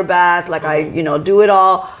water bath, I do it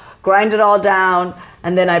all, grind it all down,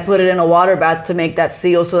 and then I put it in a water bath to make that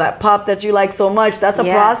seal. So that pop that you like so much, that's a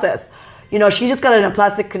process. She just got it in a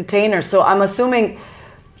plastic container. So I'm assuming.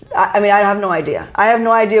 I have no idea. I have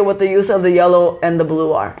no idea what the use of the yellow and the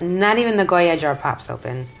blue are. Not even the Goya jar pops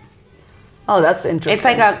open. Oh, that's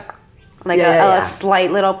interesting. It's a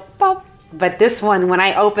slight little pop. But this one, when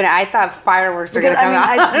I open it, I thought fireworks were going to come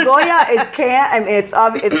out. Goya is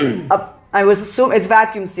can. I would assume it's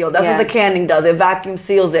vacuum sealed. That's what the canning does. It vacuum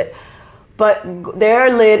seals it. But their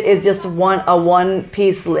lid is just a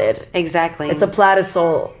one-piece lid. Exactly. It's a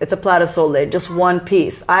platisol. It's a platisol lid, just one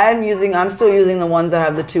piece. I'm still using the ones that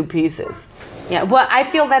have the 2 pieces. Yeah, well, I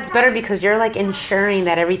feel that's better because you're ensuring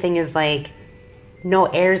that everything is no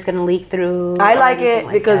air is going to leak through. I like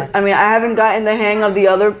it because I haven't gotten the hang of the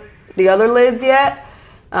other lids yet.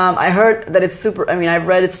 I heard that it's super. I've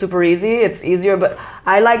read it's super easy. It's easier, but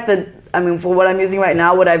I like for what I'm using right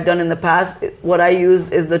now, what I've done in the past, what I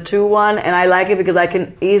used is the 2-1, and I like it because I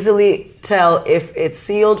can easily tell if it's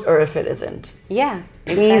sealed or if it isn't. Yeah,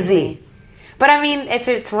 exactly. Easy. But if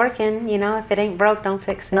it's working, if it ain't broke, don't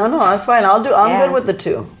fix it. No, that's fine. I'm good with the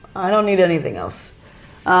 2. I don't need anything else.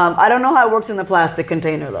 I don't know how it works in the plastic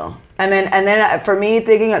container though. And then for me,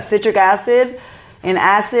 thinking of citric acid. And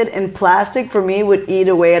acid in plastic, for me, would eat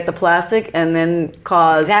away at the plastic and then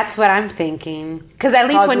cause... That's what I'm thinking. Because at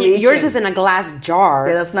least when yours is in a glass jar...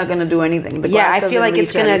 Yeah, that's not going to do anything. I feel like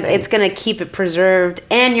it's gonna keep it preserved.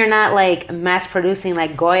 And you're not, mass-producing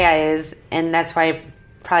like Goya is. And that's why it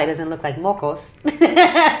probably doesn't look like mocos.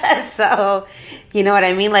 So, you know what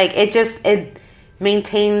I mean? It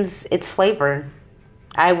maintains its flavor.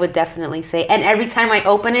 I would definitely say. And every time I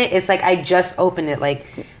open it, it's I just opened it.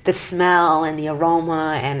 The smell and the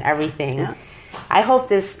aroma and everything. Yeah. I hope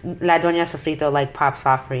this La Doña Sofrito pops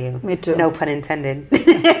off for you. Me too. No pun intended.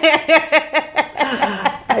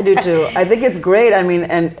 I do too. I think it's great.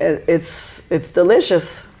 And it's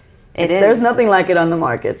delicious. It is. There's nothing like it on the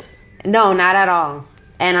market. No, not at all.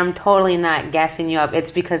 And I'm totally not gassing you up.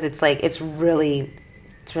 It's because it's really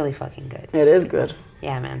fucking good. It is good.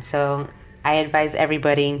 Yeah, man. So I advise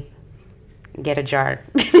everybody, get a jar.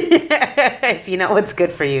 If you know what's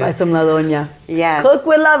good for you. Buy some La Doña. Yes. Cook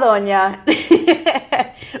with La Doña.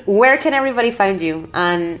 where can everybody find you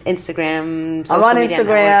on Instagram? I'm on media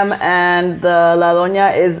Instagram, networks? and the La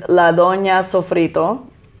Doña is La Doña Sofrito.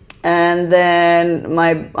 And then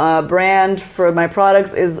my brand for my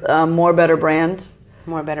products is MoreBetterBrand.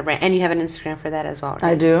 MoreBetterBrand. And you have an Instagram for that as well, right?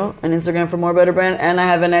 I do. An Instagram for MoreBetterBrand, and I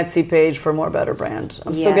have an Etsy page for MoreBetterBrand.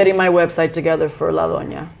 I'm still getting my website together for La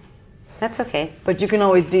Doña. That's okay. But you can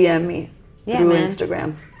always DM me through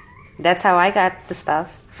Instagram. That's how I got the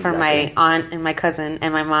stuff from my aunt and my cousin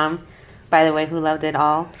and my mom, by the way, who loved it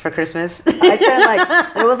all for Christmas. I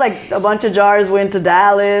sent it was like a bunch of jars went to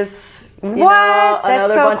Dallas.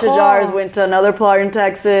 That's so bunch of jars went to another part in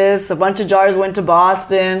Texas. A bunch of jars went to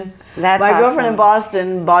Boston. My girlfriend in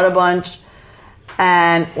Boston bought a bunch,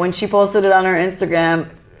 and when she posted it on her Instagram,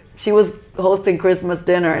 she was hosting Christmas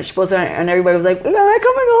dinner, and she posted it, and everybody was like, "Am I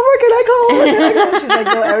coming over? Can I come over? Can I come?" She's like,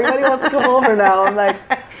 "No, everybody wants to come over now." I'm like,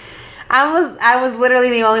 I was literally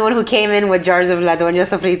the only one who came in with jars of La Doña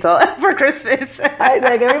Sofrito for Christmas.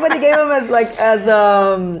 Everybody gave them as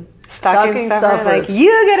stocking stuffers. Like,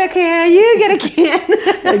 you get a can, you get a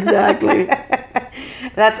can. Exactly.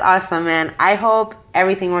 That's awesome, man. I hope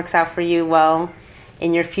everything works out for you well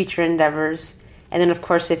in your future endeavors. And then, of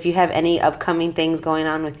course, if you have any upcoming things going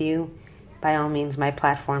on with you, by all means, my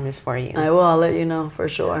platform is for you. I will. I'll let you know for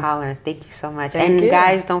sure. Holler. Thank you so much. Thank you.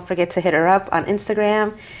 Guys, don't forget to hit her up on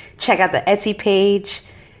Instagram. Check out the Etsy page.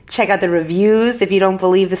 Check out the reviews if you don't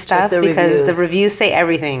believe the stuff, because the reviews say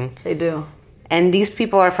everything. They do. And these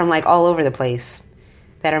people are from like all over the place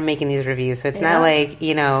that are making these reviews. So it's not like,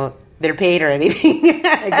 they're paid or anything.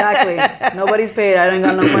 Exactly. Nobody's paid. I don't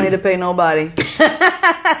got no money to pay nobody.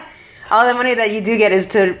 All the money that you do get is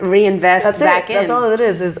to reinvest back in. That's all it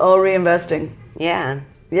is all reinvesting. Yeah.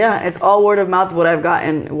 Yeah, it's all word of mouth what I've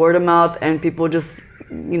gotten. Word of mouth and people just,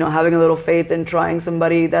 having a little faith and trying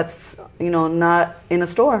somebody that's, not in a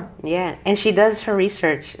store. Yeah. And she does her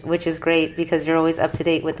research, which is great because you're always up to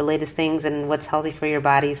date with the latest things and what's healthy for your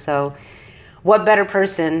body. So what better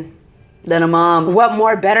person than a mom? What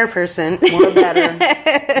more better person? More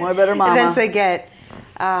better mama. Than to get.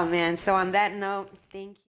 Oh, man. So on that note, thank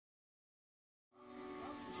you.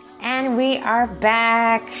 And we are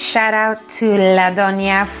back. Shout out to La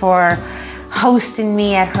Doña for hosting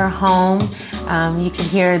me at her home. You can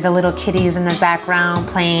hear the little kitties in the background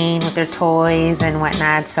playing with their toys and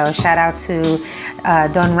whatnot. So shout out to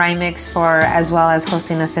Don Rymix for as well as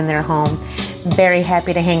hosting us in their home. Very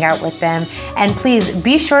happy to hang out with them. And please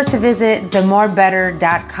be sure to visit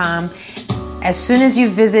themorebetter.com. As soon as you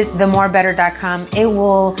visit themorebetter.com, it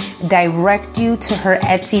will direct you to her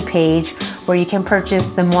Etsy page where you can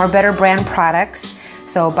purchase the MoreBetterBrand products.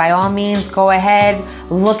 So by all means, go ahead,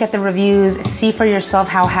 look at the reviews, see for yourself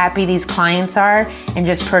how happy these clients are and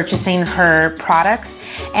just purchasing her products.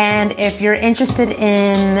 And if you're interested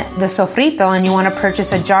in the sofrito and you want to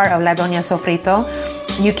purchase a jar of La Doña Sofrito,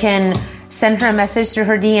 you can send her a message through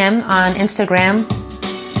her DM on Instagram.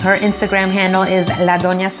 Her Instagram handle is La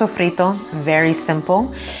Doña Sofrito. Very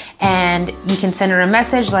simple. And you can send her a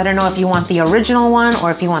message, let her know if you want the original one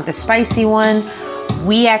or if you want the spicy one.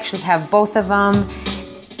 We actually have both of them.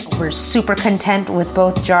 We're super content with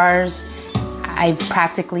both jars. I've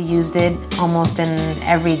practically used it almost in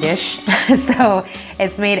every dish. So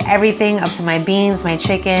it's made everything up to my beans, my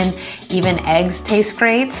chicken, even eggs taste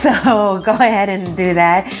great. So go ahead and do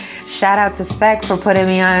that. Shout out to Spec for putting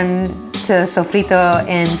me on to sofrito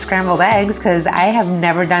and scrambled eggs because I have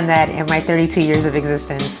never done that in my 32 years of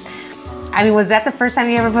existence. I mean, was that the first time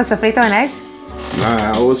you ever put sofrito and eggs?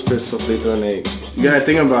 Nah, I always put sofrito and eggs. You gotta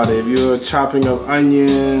think about it. If you're chopping up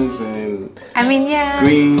onions and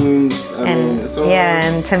greens,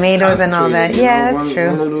 and tomatoes and all that. Yeah, that's true.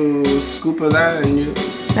 One little scoop of that and you.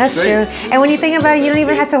 That's true. And when you think about it, you don't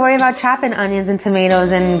even have to worry about chopping onions and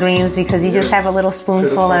tomatoes and greens because you just have a little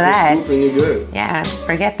spoonful of that. Scoop and you're good. Yeah,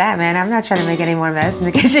 forget that, man. I'm not trying to make any more mess in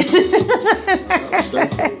the kitchen.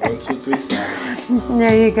 1, 2, 3, stop.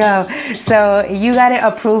 There you go. So you got it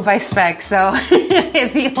approved by Spec. So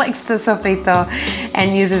if he likes the sofrito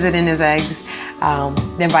and uses it in his eggs,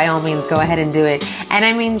 then by all means go ahead and do it. And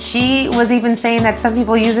I mean, she was even saying that some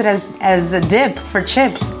people use it as a dip for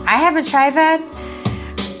chips. I haven't tried that.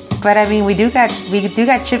 But I mean, we do got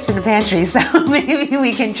chips in the pantry, so maybe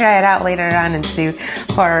we can try it out later on and see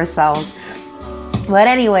for ourselves. But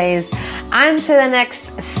anyways, on to the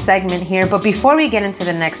next segment here. But before we get into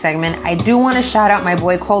the next segment, I do want to shout out my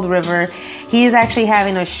boy Cold River. He is actually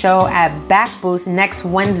having a show at Back Booth next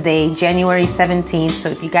Wednesday, January 17th. So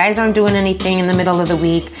if you guys aren't doing anything in the middle of the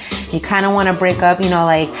week, you kind of want to break up,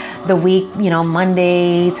 like the week,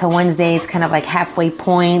 Monday to Wednesday, it's kind of like halfway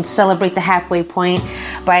point, celebrate the halfway point.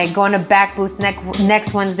 by going to Back Booth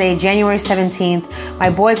next Wednesday, January 17th. My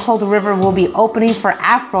boy Cold River will be opening for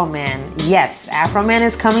Afro Man. Yes, Afro Man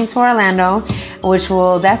is coming to Orlando, which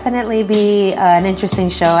will definitely be an interesting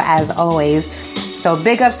show as always. So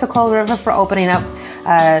big ups to Cold River for opening up,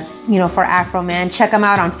 for Afro Man. Check him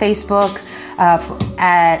out on Facebook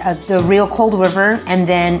at The Real Cold River. And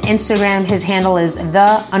then Instagram, his handle is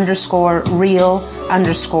 _real_Cold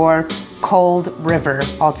River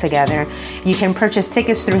altogether. You can purchase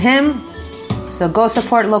tickets through him. So go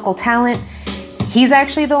support local talent. He's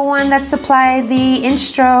actually the one that supplied the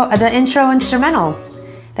intro instrumental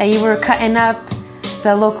that you were cutting up,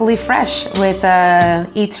 the Locally Fresh with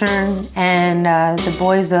Eturn and the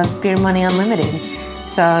boys of Beer Money Unlimited.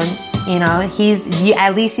 So,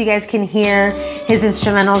 at least you guys can hear his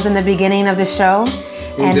instrumentals in the beginning of the show.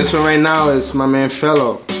 And this one right now is my man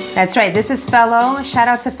Fellow. That's right. This is Fellow. Shout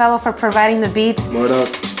out to Fellow for providing the beats. What up?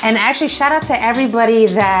 And actually, shout out to everybody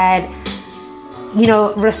that,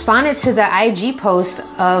 responded to the IG post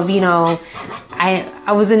of,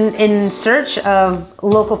 I was in search of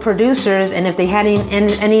local producers, and if they had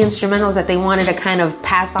any instrumentals that they wanted to kind of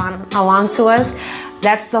pass on along to us.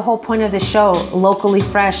 That's the whole point of the show, Locally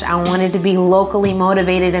Fresh. I wanted to be locally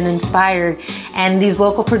motivated and inspired. And these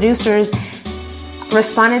local producers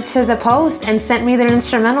responded to the post and sent me their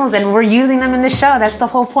instrumentals, and we're using them in the show. That's the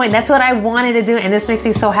whole point. That's what I wanted to do, and this makes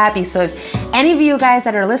me so happy. So if any of you guys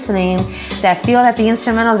that are listening that feel that the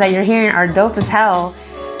instrumentals that you're hearing are dope as hell,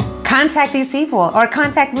 contact these people or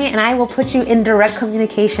contact me, and I will put you in direct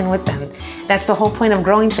communication with them. That's the whole point of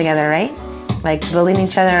growing together, right? Like building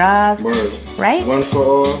each other up. Word. Right? One for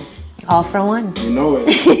all. All for one. You know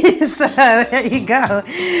it. So there you go.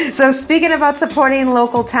 So speaking about supporting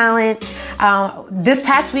local talent, this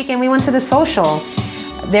past weekend we went to the Social.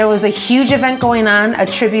 There was a huge event going on, a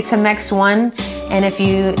tribute to MexOne. And if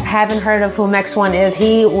you haven't heard of who MexOne is,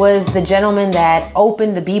 he was the gentleman that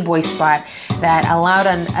opened the b-boy spot, that allowed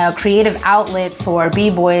a creative outlet for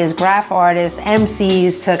b-boys, graph artists,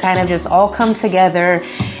 MCs to kind of just all come together,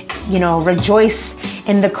 rejoice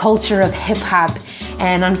in the culture of hip-hop.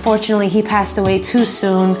 And unfortunately, he passed away too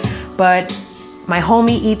soon. But my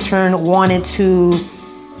homie Eturn wanted to,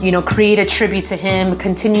 create a tribute to him,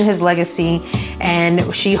 continue his legacy.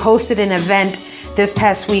 And she hosted an event this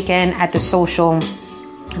past weekend at the Social.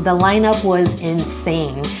 The lineup was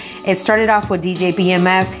insane. It started off with DJ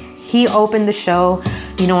BMF. He opened the show,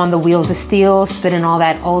 on the wheels of steel, spitting all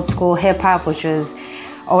that old school hip hop, which was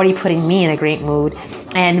already putting me in a great mood.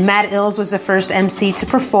 And Matt Ills was the first MC to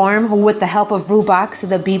perform with the help of Rubox,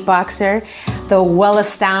 the beatboxer. The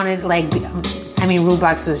well-astounded,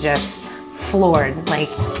 Rubox was just floored.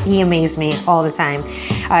 He amazed me all the time.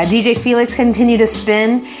 DJ Felix continued to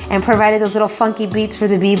spin and provided those little funky beats for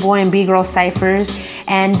the b-boy and b-girl ciphers.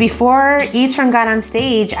 And before Eturn got on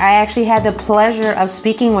stage, I actually had the pleasure of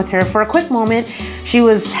speaking with her for a quick moment. She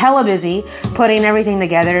was hella busy putting everything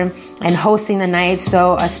together and hosting the night.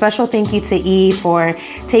 So a special thank you to E for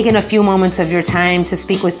taking a few moments of your time to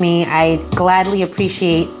speak with me. I gladly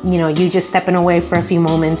appreciate, you just stepping away for a few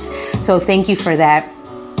moments. So thank you for that.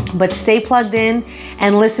 But stay plugged in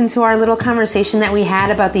and listen to our little conversation that we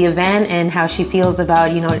had about the event and how she feels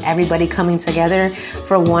about, everybody coming together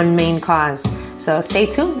for one main cause. So stay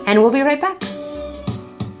tuned and we'll be right back.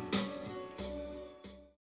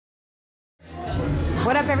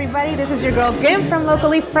 What up, everybody? This is your girl Gim from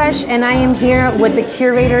Locally Fresh, and I am here with the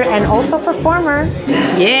curator and also performer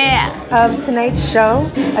of tonight's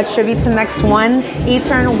show, a tribute to MexOne.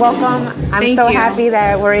 Eturn, welcome. I'm Thank so you. happy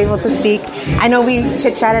that we're able to speak. I know we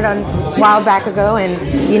chit-chatted a while back ago and,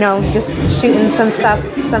 just shooting some stuff,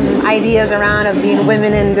 some ideas around of being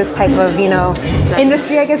women in this type of,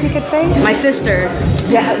 industry, I guess you could say. My sister.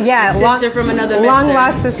 Yeah. Sister from another mister. Long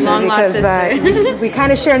lost sister. Long lost sister. We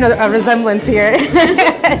kind of share a resemblance here.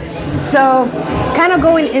 So, kind of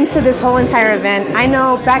going into this whole entire event, I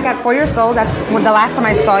know back at For Your Soul, that's when the last time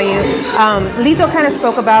I saw you, Lito kind of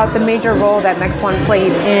spoke about the major role that MexOne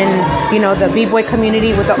played in, the b-boy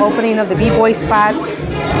community with the opening of the b-boy spot.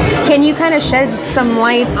 Can you kind of shed some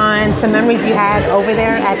light on some memories you had over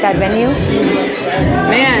there at that venue?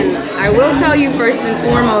 Man, I will tell you first and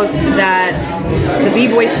foremost that the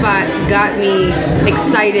b-boy spot got me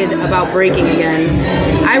excited about breaking again.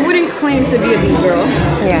 I wouldn't claim to be a b-girl,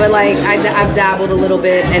 but I've dabbled a little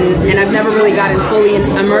bit and I've never really gotten fully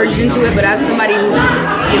immersed into it. But as somebody who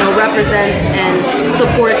represents and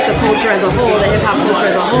supports the culture as a whole, the hip hop culture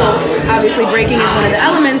as a whole, obviously breaking is one of the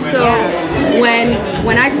elements. So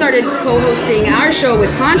when I started co-hosting our show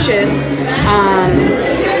with Conscious,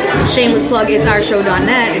 shameless plug, it's our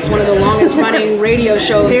show.net. It's one of the longest running radio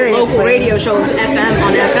shows, Seriously. local radio shows, FM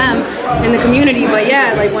in the community. But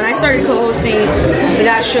yeah, like when I started co-hosting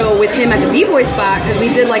that show with him at the B-Boy spot, because we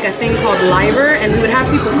did like a thing called Liver, and we would have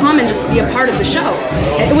people come and just be a part of the show.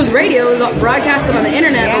 It was radio, it was broadcasted on the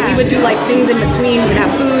internet, but we would do like things in between, we'd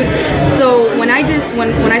have food. So when I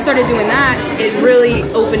started doing that, it really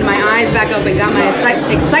opened my eyes back up and got my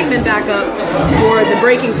excitement back up for the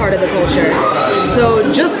breaking part of the culture. So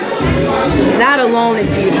just that alone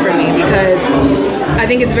is huge for me, because I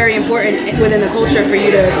think it's very important within the culture for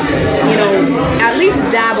you to, you know, at least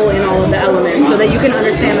dabble in all of the elements so that you can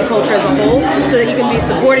understand the culture as a whole, so that you can be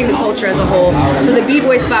supporting the culture as a whole. So the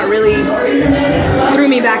B-Boy spot really threw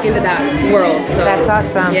me back into that world. So that's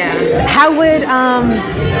awesome. Yeah. How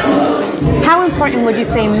important would you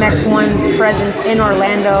say MexOne's presence in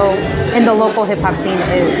Orlando in the local hip hop scene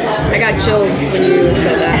is? I got chills when you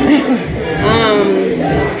said that.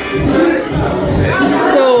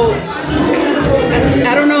 So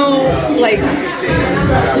I don't know, like,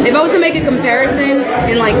 if I was to make a comparison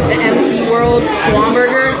in like the MC world,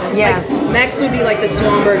 Swanberger, like Mex would be like the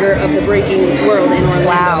Swanberger of the breaking world in Orlando.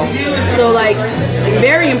 Wow. So like,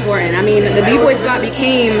 very important. I mean, the B-Boy spot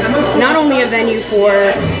became not only a venue for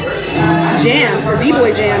jams, for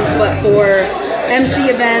B-Boy jams, but for MC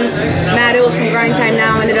events. Matt Ills from Grind Time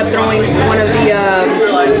Now ended up throwing one of the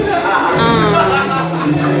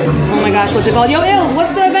oh my gosh, what's it called? Yo, Ills,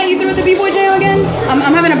 what's the event you threw at the B-Boy Jam again? I'm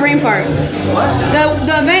having a brain fart.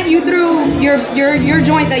 The event you threw, your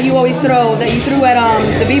joint that you always throw, that you threw at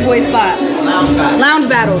the B-Boy spot. Lounge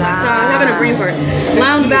Battles. So I was having a brain fart.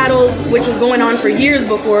 Lounge Battles, which was going on for years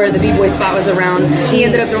before the B-Boy spot was around. He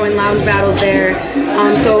ended up throwing Lounge Battles there.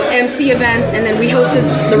 So MC events, and then we hosted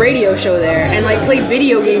the radio show there, and like played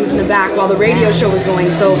video games in the back while the radio show was going.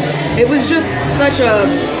 So it was just such a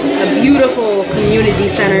beautiful community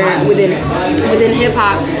center within hip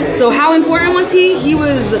hop. So how important was he?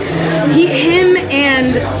 Him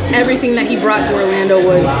and everything that he brought to Orlando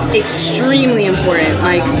was extremely important.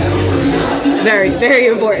 Like, very, very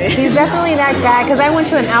important. He's definitely that guy, because I went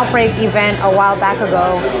to an Outbreak event a while back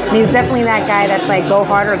ago, and he's definitely that guy that's like, go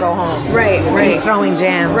hard or go home. Right. He's throwing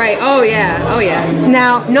jams. Right, oh yeah.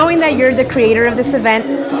 Now, knowing that you're the creator of this event,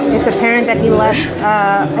 it's apparent that he left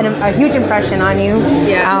a huge impression on you.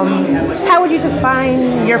 Yeah. How would you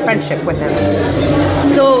define your friendship with him?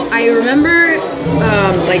 So I remember,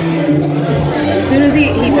 like, as soon as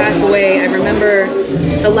he passed away, I remember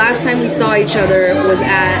the last time we saw each other was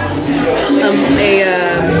at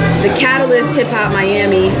the Catalyst Hip Hop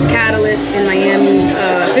Miami, Catalyst in Miami's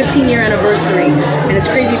 15-year anniversary. And it's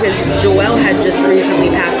crazy because Joel had just recently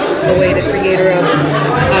passed away, the creator of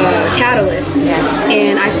Catalyst. Yes.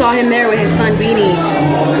 And I saw him there with his son Beanie,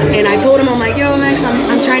 and I told him, I'm like, yo, Max,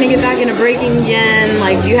 I'm trying to get back into breaking again.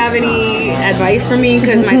 Like, do you have any advice for me?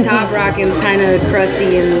 Because my top rocking's kind of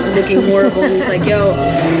crusty and looking horrible. And he's like,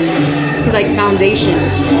 foundation.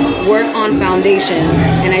 Work on foundation.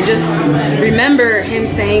 And I just remember him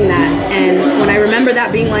saying that. And when I remember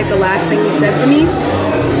that being like the last thing he said to me,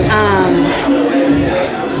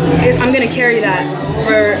 I'm going to carry that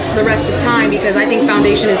for the rest of time, because I think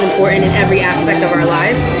foundation is important in every aspect of our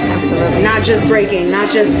lives. Absolutely. Not just breaking, not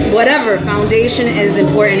just whatever. Foundation is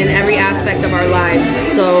important in every aspect of our lives.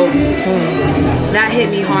 So that hit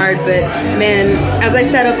me hard. But man, as I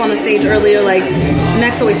said up on the stage earlier, like,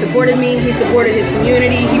 Mex always supported me. He supported his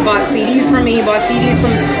community. He bought CDs from me. He bought CDs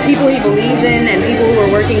from people he believed in and people who were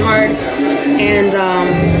working hard. And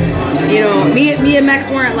you know, me and Mex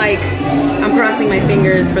weren't like, I'm crossing my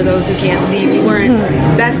fingers for those who can't see, we weren't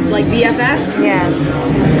best like BFFs. Yeah.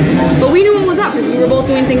 But we knew what was up because we were both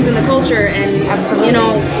doing things in the culture, and absolutely, you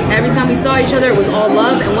know, every time we saw each other, it was all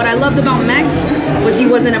love. And what I loved about Mex was he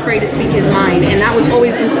wasn't afraid to speak his mind, and that was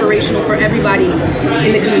always inspirational for everybody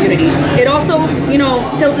in the community. It also, you know,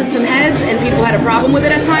 tilted some heads, and people had a problem with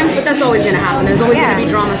it at times, but that's always going to happen. There's always going to be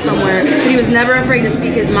drama somewhere. But he was never afraid to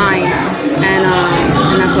speak his mind, and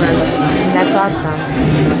that's what I loved. That's awesome.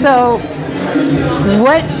 So,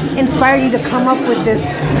 what inspired you to come up with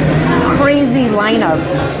this crazy lineup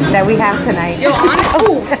that we have tonight? Yo,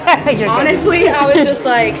 honestly, I was just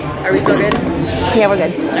like, are we still good? Yeah, we're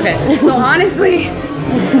good. Okay. So honestly,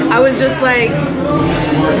 I was just like,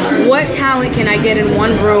 what talent can I get in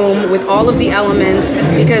one room with all of the elements?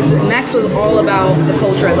 Because Mex was all about the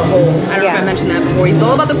culture as a whole. I don't know if I mentioned that before. He was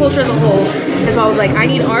all about the culture as a whole. And so I was like, I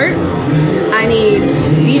need art, I need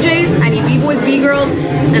DJs, I need b-boys, b-girls,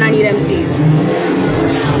 and I need MCs.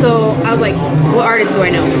 So I was like, what artists do I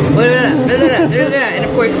know? And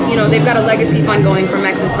of course course, you know, they've got a legacy fund going for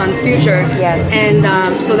Mex's son's future. Yes. And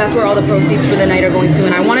so that's where all the proceeds for the night are going to.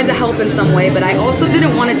 And I wanted to help in some way, but I also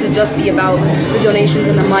didn't want it to just be about the donations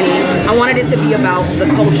and the money. I wanted it to be about the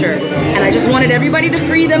culture. And I just wanted everybody to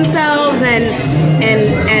free themselves and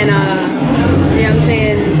yeah, I'm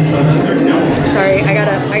saying, sorry, I got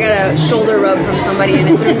a shoulder rub from somebody and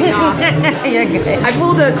it threw me off. You're good. I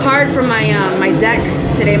pulled a card from my my deck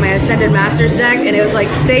today, my Ascended Masters deck, and it was like,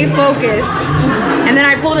 stay focused. And then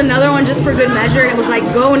I pulled another one just for good measure. It was like,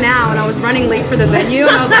 go now. And I was running late for the venue,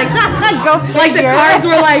 and I was like, go like the cards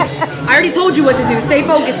were like, I already told you what to do. Stay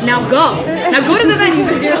focused. Now go. Now go to the venue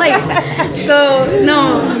because you're late. So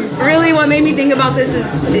no, really, what made me think about this is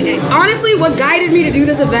honestly what guided me to do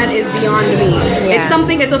this event is beyond me. Yeah. It's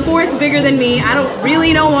something. It's a force bigger than me. I don't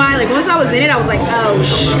really know why. Like once I was in it, I was like, oh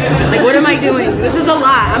like what am I doing? This is a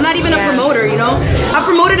lot. I'm not even a promoter. You know, I've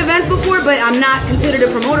promoted events before, but I'm not considered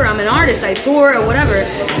a promoter. I'm an artist. I tour or whatever.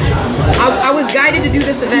 I was guided to do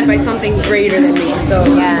this event by something greater than me. So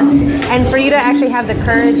yeah, and for you to actually have the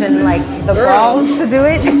courage and like the balls to do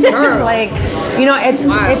it, like you know, it's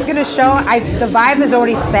gonna show. The vibe is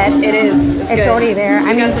already set. It is. It's already there.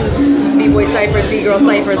 I mean, got some b-boy ciphers, b-girl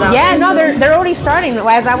ciphers out there. Yeah, no, they're already starting.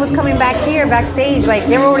 As I was coming back here backstage, like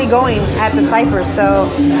they were already going at the ciphers.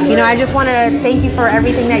 So you know, I just want to thank you for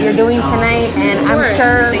everything that you're doing tonight, and I'm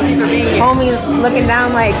sure thank you for being here. Homie's looking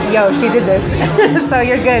down like, yo, she did this. So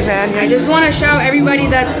you're good, man. I just want to shout everybody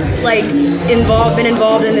that's like been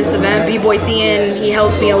involved in this event. B-Boy Thean, he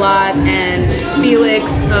helped me a lot, and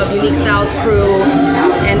Felix of Unique Styles crew,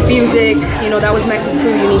 and Fusic, you know, that was Mex's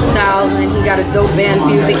crew, Unique Styles, and then he got a dope band,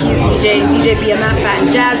 Fusic. He's DJ BMF, Fat and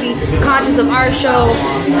Jazzy, Conscious of our show.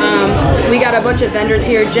 We got a bunch of vendors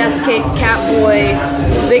here, Jess Cakes, Catboy,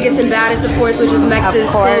 biggest and baddest, of course, which is Mex's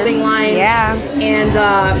clothing line. Yeah.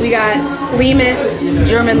 And we got Lemus,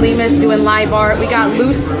 German Lemus, doing live art. We got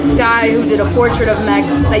Loose Sky, who did a portrait of Mex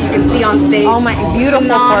that you can see on stage. Oh my, beautiful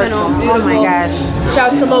portrait. Oh my gosh.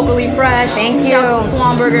 Shouts to Locally Fresh. Thank you. Shouts to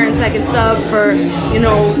Swanburger and Second Sub for, you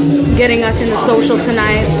know, getting us in the social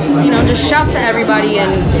tonight. You know, just shouts to everybody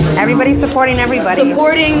and everybody supporting everybody.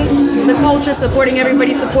 Supporting the culture, supporting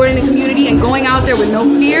everybody, supporting the community, and going out there with no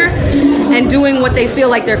fear and doing what they feel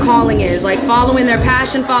like their calling is. Like following their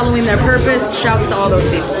passion, following their purpose. Shouts to all those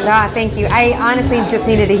people. Ah, thank you. I honestly just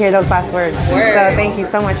needed to hear those last words. Word. So thank you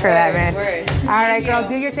so much for that, man. Word. All right, girl,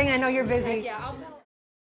 do your thing. I know you're busy. Yeah, I'll tell.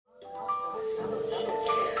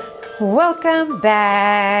 Welcome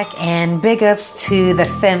back, and big ups to the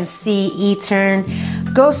femcee Eturn.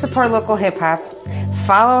 Go support local hip hop.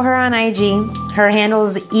 Follow her on IG. Her handle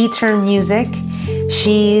is Eturn Music.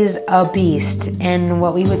 She's a beast, and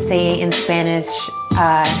what we would say in Spanish,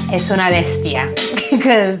 es una bestia,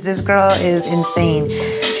 because this girl is insane.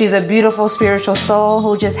 She's a beautiful spiritual soul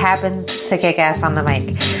who just happens to kick ass on the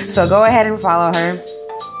mic. So go ahead and follow her.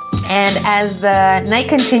 And as the night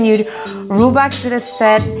continued, Rubax did a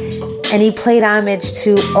set, and he played homage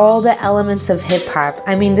to all the elements of hip hop.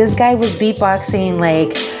 I mean, this guy was beatboxing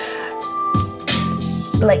like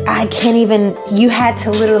I can't even, you had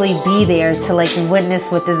to literally be there to like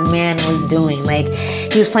witness what this man was doing. Like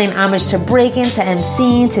he was playing homage to breaking, to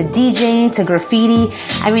emceeing, to DJing, to graffiti.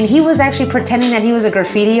 I mean, he was actually pretending that he was a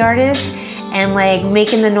graffiti artist and like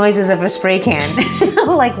making the noises of a spray can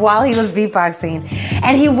like while he was beatboxing.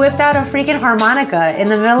 And he whipped out a freaking harmonica in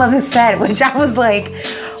the middle of his set, which I was like,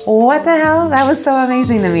 what the hell? That was so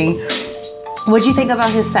amazing to me. What'd you think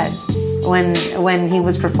about his set when he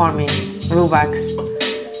was performing, Rubax?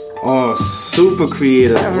 Oh, super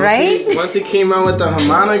creative. Right? Once he came out with the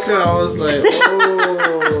harmonica, I was like,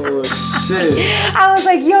 oh, shit. I was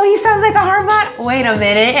like, yo, he sounds like a harmonica. Wait a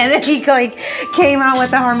minute. And then he like came out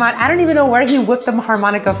with the harmonica. I don't even know where he whipped the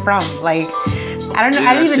harmonica from. Like, I don't know.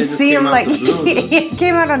 I didn't even see him. Like, he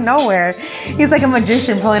came out of nowhere. He's like a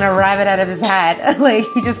magician pulling a rabbit out of his hat. Like,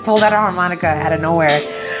 he just pulled out a harmonica out of nowhere.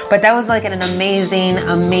 But that was like an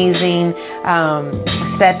amazing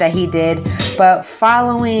set that he did. But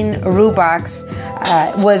following Rubax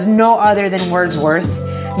was no other than Wordsworth.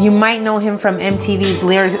 You might know him from MTV's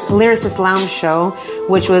Lyricist Lounge show,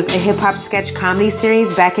 which was a hip-hop sketch comedy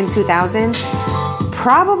series back in 2000.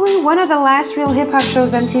 Probably one of the last real hip-hop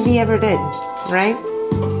shows MTV ever did, right?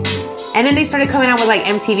 And then they started coming out with like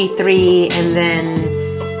MTV3, and then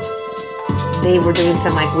they were doing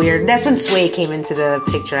some like weird, that's when Sway came into the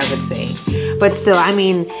picture, I would say. But still, I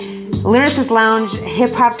mean, Lyricist Lounge,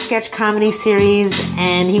 hip-hop sketch comedy series,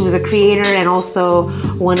 and he was a creator and also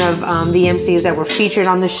one of the MCs that were featured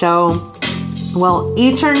on the show. Well,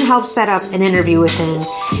 Eturn helped set up an interview with him,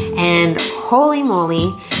 and holy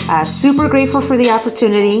moly, super grateful for the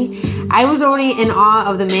opportunity. I was already in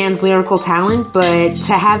awe of the man's lyrical talent, but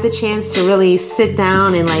to have the chance to really sit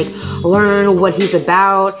down and like learn what he's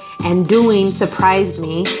about and doing surprised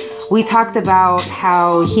me. We talked about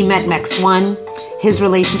how he met MexOne, his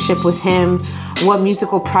relationship with him, what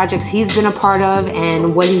musical projects he's been a part of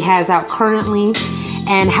and what he has out currently,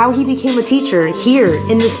 and how he became a teacher here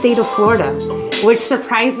in the state of Florida, which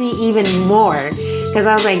surprised me even more because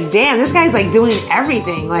I was like, damn, this guy's like doing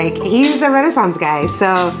everything. Like, he's a Renaissance guy.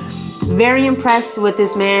 So very impressed with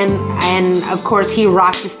this man, and of course he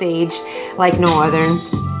rocked the stage like no other.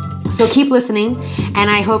 So keep listening, and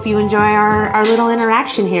I hope you enjoy our little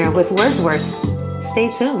interaction here with Wordsworth. Stay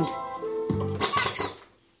tuned.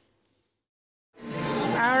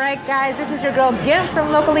 All right, guys, this is your girl Gimp from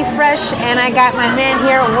Locally Fresh, and I got my man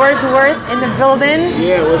here, Wordsworth, in the building.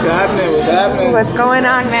 Yeah, what's happening? What's happening? What's going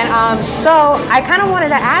on, man? So I kind of wanted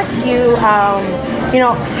to ask you, how,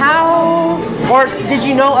 or did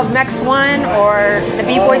you know of MexOne or the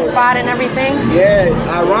b-boy spot and everything? Yeah,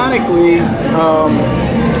 ironically,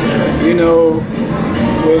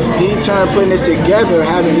 with Eturn putting this together,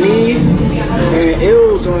 having me and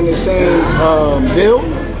Ills on the same bill,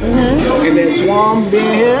 and then Swam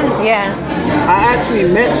being here. Yeah. I actually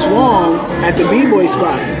met Swam at the b-boy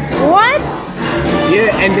spot. What?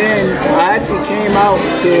 Yeah, and then I actually came out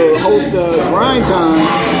to host the grind time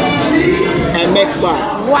at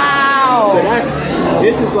MexOne. Wow. So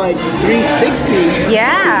this is like 360.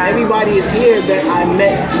 Yeah. Everybody is here that I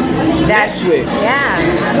met Mex with.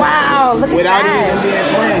 Yeah. Wow. Look without at that. even being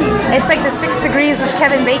planned. It's like the 6 degrees of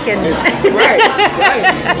Kevin Bacon. Right.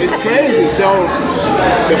 It's crazy. So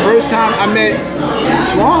the first time I met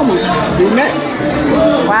Swan was through Mex.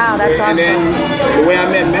 Wow, that's awesome. And then the way I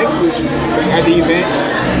met Mex was at the event.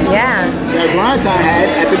 Yeah. That grind time had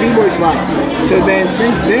at the b-boy spot. So then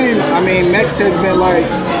since then, I mean, Mex has been like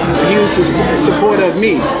a huge supporter of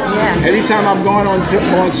me. Yeah. Every time I'm going on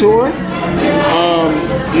tour,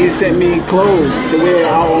 he sent me clothes to wear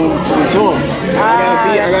out on tour. So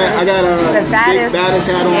I got a the baddest, big baddest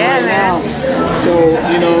hat on right man. now. So,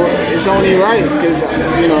 it's only right because,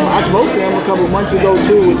 I spoke to him a couple months ago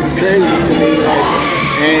too, which is crazy to me.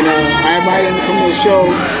 And I invited him to come to the show,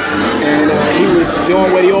 and he was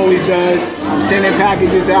doing what he always does. I'm sending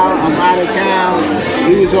packages out. I'm out of town.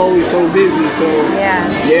 He was always so busy. So yeah,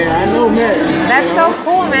 I know Mex. That's so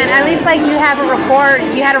cool, man. At least like you have a rapport.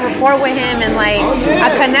 You had a rapport with him and like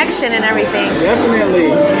a connection and everything.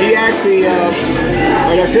 Definitely. He actually,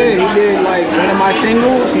 like I said, he did like one of my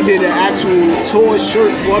singles. He did an actual tour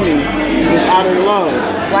shirt for me. It's Out of Love.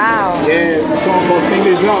 Wow. Yeah, a song called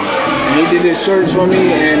Fingers Up. And he did his shirts for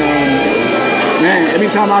me, and man, every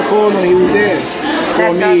time I called him, he was there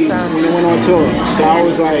for That's me awesome. when he went on tour. So I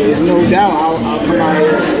was like, there's no doubt I'll come out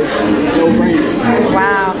here. It's no brainer.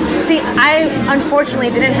 Wow. See, I unfortunately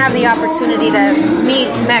didn't have the opportunity to meet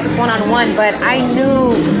Mex one-on-one, but I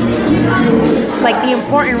knew like the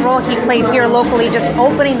important role he played here locally, just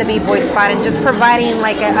opening the b-boy spot and just providing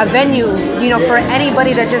like a venue, for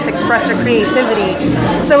anybody to just express their creativity.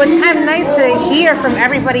 So it's kind of nice to hear from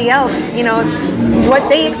everybody else, what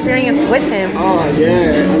they experienced with him. Oh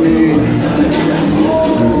yeah, I mean,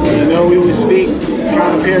 we would speak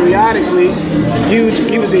kind of periodically.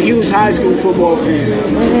 He was a huge high school football fan.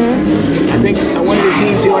 I think one of the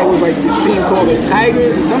teams he liked was like the team called the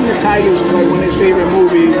Tigers, and some of the Tigers was like one of his favorite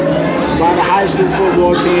movies by the high school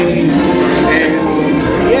football team. And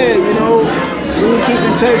we would keep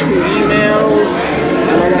in touch through emails,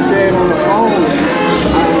 and like I said, on the phone.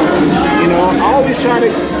 I always try to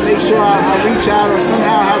make sure I reach out or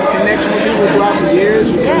somehow have a connection with people throughout the years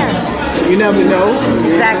because you never know.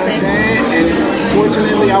 Exactly. You know what I'm saying? And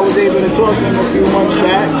fortunately, I was able to talk to him a few months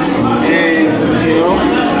back, and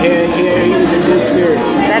he was in good spirits.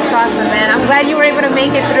 That's awesome, man. I'm glad you were able to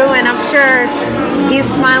make it through, and I'm sure he's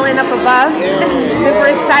smiling up above. Super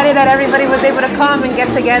excited that everybody was able to come and get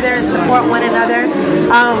together and support one another.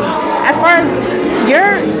 As far as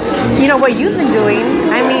what you've been doing,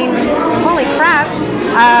 I mean, holy crap.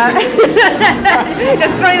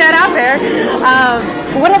 Just throwing that out there.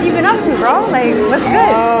 What have you been up to, bro? Like, what's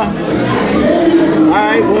good? All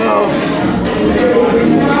right, well,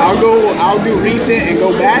 I'll do recent and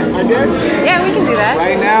go back, I guess. Yeah, we can do that.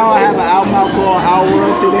 Right now, I have an album out called Our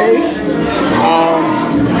World Today.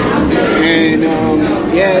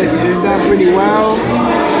 It's done pretty well.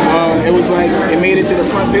 It was like, it made it to the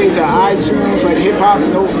front page of iTunes, like hip hop,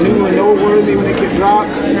 new and noteworthy when it get dropped.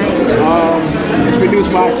 Nice. It's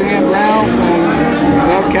produced by Sam Brown from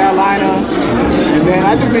North Carolina. And then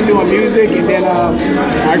I've just been doing music, and then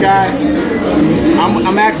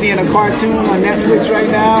I'm actually in a cartoon on Netflix right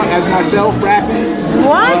now as myself rapping.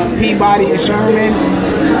 What? Peabody and Sherman.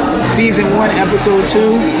 season 1, episode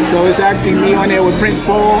 2. So it's actually me on there with Prince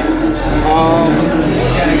Paul.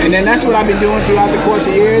 And then that's what I've been doing throughout the course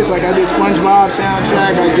of years. Like I did SpongeBob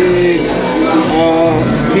soundtrack, I did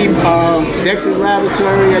Dexter's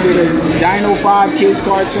Laboratory, I did a Dino 5 Kids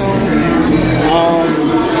cartoon.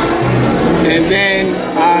 And then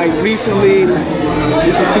I recently,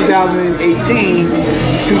 this is 2018,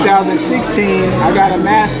 2016, I got a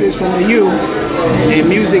master's from the U in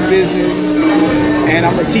music business, and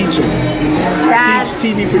I'm a teacher. I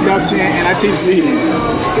teach TV production and I teach reading.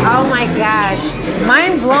 Oh my gosh,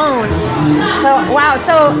 mind blown. So, wow,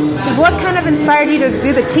 so what kind of inspired you to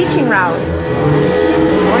do the teaching route?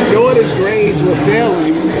 My daughter's grades were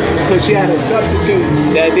failing because she had a substitute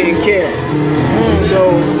that didn't care.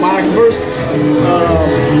 So my first,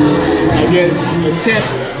 attempt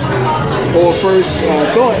or first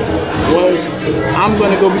thought was, I'm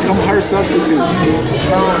going to go become her substitute.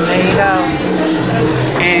 Oh, there you go.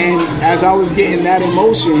 And as I was getting that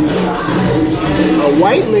emotion, a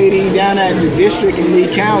white lady down at the district in Lee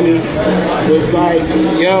County was like,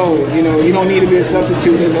 yo, you don't need to be a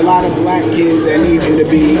substitute. There's a lot of black kids that need you to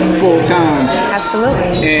be full-time.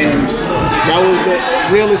 Absolutely. And that was the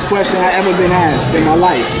realest question I ever been asked in my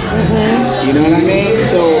life. Mm-hmm. You know what I mean?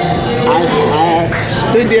 So I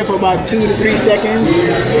stood there for about 2 to 3 seconds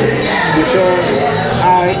and said,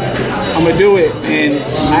 I'm gonna do it. And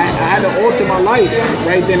I had to alter my life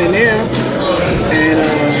right then and there. And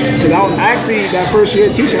cause I actually, that first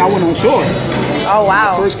year teaching, I went on tour. Oh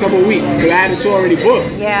wow! The first couple of weeks, cause I had a tour already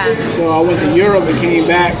booked. Yeah. So I went to Europe and came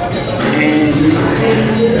back, and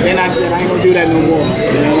then I said I ain't gonna do that no more.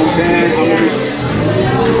 You know what I'm saying? I'm gonna just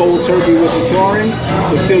cold turkey with the touring,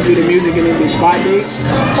 but still do the music and then do spot dates.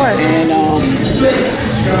 Of course. And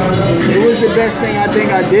it was the best thing I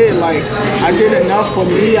think I did. Like I did enough for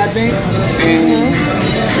me, I think, and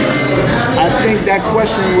I think that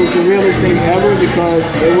question was the realest thing ever, because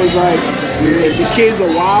it was like, if the kids are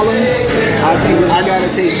wilding, I think I gotta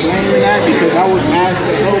take blame in that, because I was asked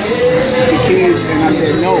to help the kids and I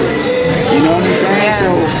said no. You know what I'm saying? So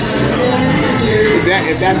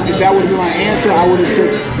if that would have been my answer, I would have took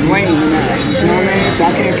blame in that. You know what I mean? So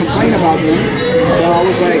I can't complain about them. So I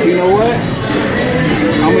was like, you know what?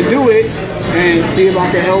 I'm gonna do it and see if I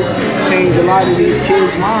can help change a lot of these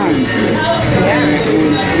kids' minds,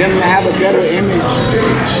 and them to have a better image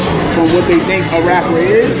from what they think a rapper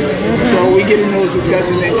is. So we get in those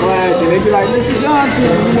discussions in class, and they be like, Mr.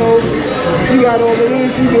 Johnson, you got all of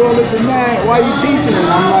this, you do all this and that, why are you teaching? And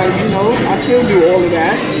I'm like, I still do all of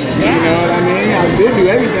that. You know what I mean? I still do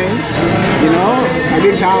everything. I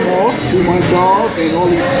get time off, 2 months off, and all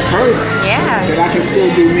these perks that I can still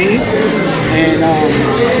do me. And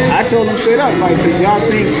I told them straight up, like, because y'all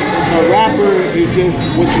think a rapper is just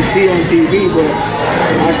what you see on TV, but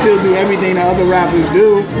I still do everything that other rappers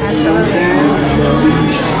do. Absolutely. You know what I'm saying?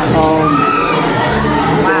 Wow.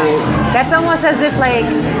 That's almost as if, like,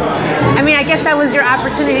 I guess that was your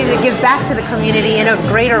opportunity to give back to the community in a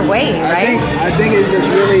greater way, right? I think it's just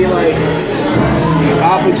really like the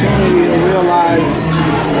opportunity to realize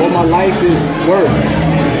what my life is worth.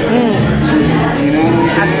 You know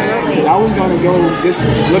what I'm saying? Absolutely. I was going to go just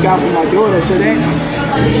look out for my daughter. So then,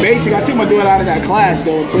 basically, I took my daughter out of that class,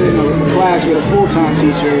 though, and put her in a class with a full-time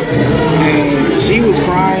teacher. And she was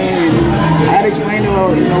crying. I had explained to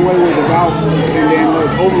her, what it was about. And then,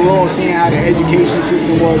 like, overall, seeing how the education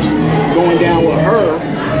system was going down with her.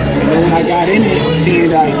 And then when I got in it,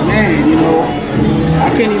 seeing like, man, I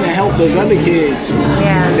couldn't even help those other kids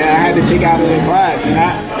that I had to take out of their class. And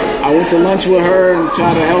I went to lunch with her and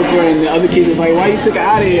tried to help her, and the other kids was like, why you took her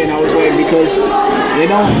out of here? And I was like, because they're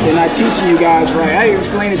not teaching you guys right. I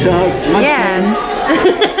explained it to her lunch times.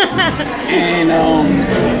 And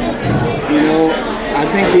I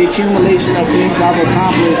think the accumulation of things I've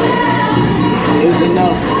accomplished is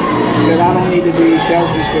enough that I don't need to be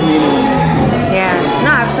selfish for me no more. Yeah, no,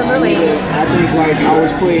 absolutely. I think like I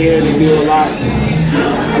was put here to do a lot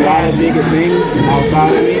of bigger things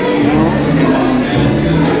outside of me,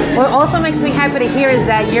 What also makes me happy to hear is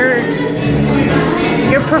that you're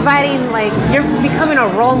providing, like, you're becoming a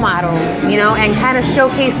role model, and kind of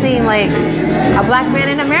showcasing, like, a black man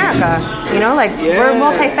in America, we're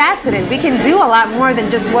multifaceted. We can do a lot more than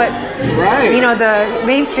just what, the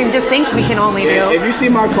mainstream just thinks we can only do. If you see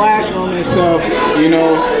my classroom and stuff,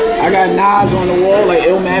 I got Nas on the wall, like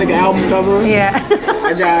Illmatic album cover. Yeah.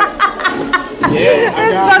 I got...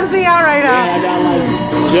 This bugs me out right now. Yeah, I got like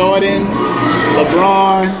Jordan,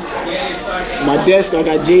 LeBron. My desk, I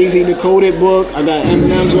got Jay-Z Decoded book. I got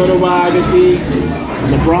Eminem's autobiography,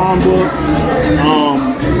 LeBron book.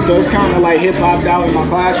 So it's kind of like hip-hopped out in my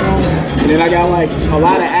classroom. And then I got like a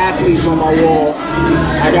lot of athletes on my wall.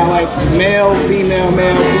 I got like male, female,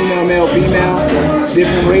 male, female, male, female,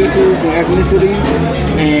 different races and ethnicities.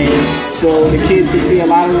 And so the kids can see a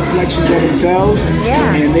lot of reflections of themselves.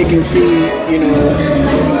 Yeah. And they can see, you know,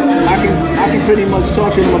 I can pretty much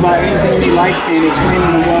talk to them about anything they like and explain to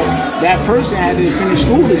them what that person had to finish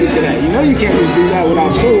school to get to that. You know, you can't just do that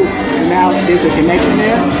without school. And now there's a connection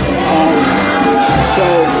there. So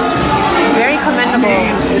very commendable.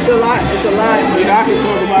 I mean, it's a lot. You know, I can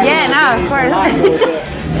talk about it. Yeah, no, of course.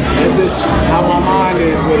 It's just how my mind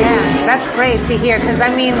is with it. Yeah, that's great to hear. Because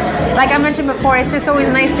I mean, like I mentioned before, it's just always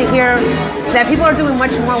nice to hear that people are doing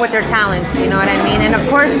much more with their talents. You know what I mean? And of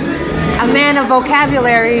course, a man of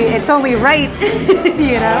vocabulary, it's only right.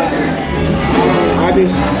 You know. I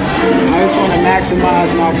just want to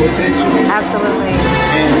maximize my potential. Absolutely.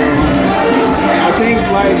 And I think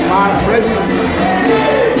like my presence,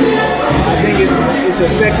 I think it's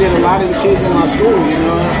affected a lot of the kids in my school. You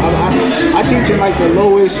know, I teach in like the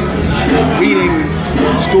lowest reading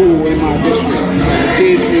school in my district. The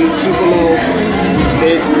kids read super low.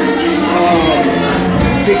 It's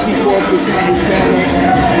 64% Hispanic.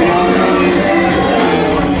 You know what I mean?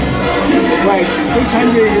 It's like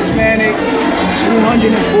 600 Hispanic,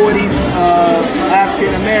 240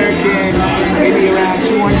 African American, maybe around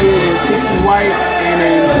 260 white, and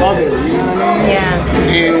then other. You know what I mean? Yeah.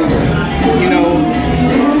 And you know,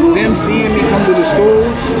 them seeing me come to the school,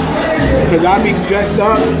 because I be dressed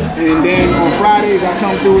up, and then on Fridays I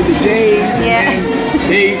come through with the J's, and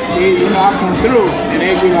they you know, I come through, and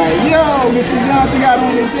they be like, yo, Mr. Johnson got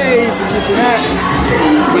on the J's and this and that.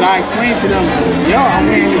 But I explained to them, yo, I'm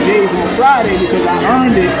wearing the J's on Friday because I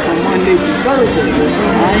earned it from Monday to Thursday.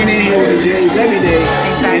 I ain't in here with the J's every day.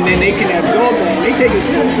 Exactly. And then they can absorb that. And they take it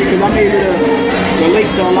seriously because I'm able to relate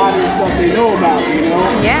to a lot of the stuff they know about, you know?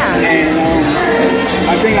 Yeah. And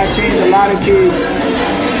I think I changed a lot of kids'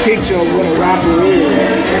 picture of what a rapper is,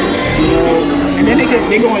 you know? And then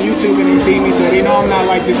they go on YouTube and they see me, so they know I'm not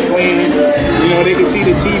like this playing. You know, they can see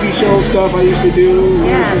the TV show stuff I used to do.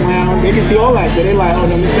 Around. They can see all that. So they're like, oh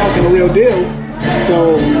no, Mr. Johnson, the real deal.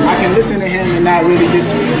 So I can listen to him and not really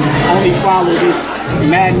just only follow this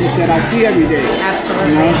madness that I see every day. Absolutely.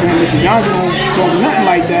 You know what I'm saying? Mr. Johnson don't talk nothing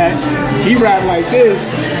like that. He rap like this,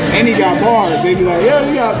 and he got bars. They be like, yeah,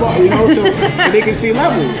 you got bars. You know, so they can see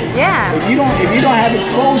levels. Yeah. If you don't have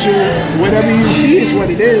exposure, whatever you see is what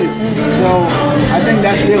it is. So I think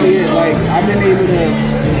that's really it. Like, I've been able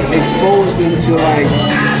to expose them to like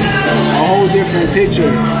a whole different picture,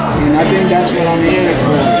 and I think that's what I'm here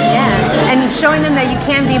for. Yeah, and showing them that you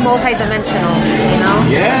can be multidimensional, you know?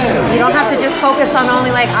 Yeah. You don't have to just focus on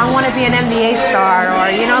only like, I want to be an NBA star, or,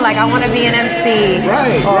 you know, like I want to be an MC.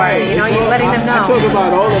 Right, or, right. you know, you're letting them know. I talk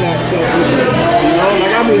about all of that stuff with them, you know?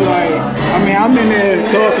 Like, I'll be like, I mean, I'm in there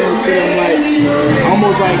talking to them like,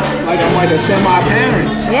 almost like I'm like a semi-parent.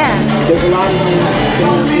 Yeah. Because a lot of them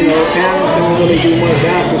don't, you know, parents don't really do much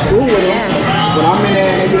after school with them. Yeah. But I'm in there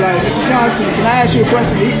and they be like, Mr. Johnson, can I ask you a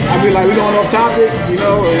question? I'll be like, we going off topic, you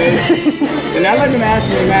know? And I let them ask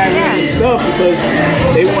me mad random stuff because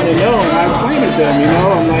they want to know. And I explain it to them, you know?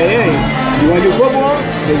 I'm like, hey, you want to do football?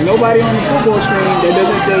 There's nobody on the football screen that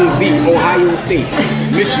doesn't say the Ohio State,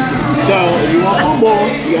 Michigan. So if you want football,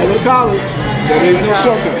 you got to go to college. So there's no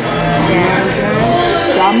shortcut. You know what I'm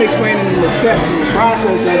saying? So I'm explaining them the steps and the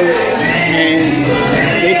process of it, and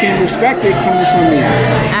they can respect it coming from me.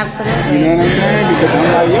 Absolutely. You know what I'm saying? Because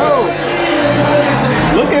I'm like, yo,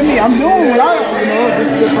 look at me, I'm doing what you know,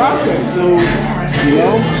 this is the process. So, you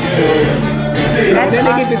know, you know, then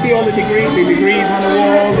they get to see all the degrees on the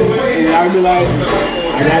wall, and I'll be like,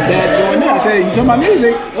 I got that doing that. I said, you talking about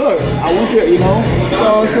music? Look, I went to, you know,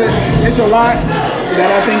 so it's a lot that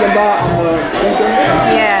I think about. I'm a thinker.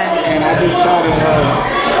 Yeah. And I just try to,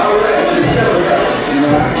 you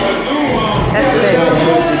know, that's good.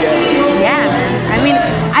 Yeah, man. I mean,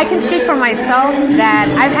 I can speak for myself that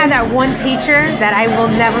I've had that one teacher that I will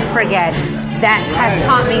never forget that has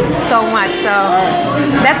taught me so much. So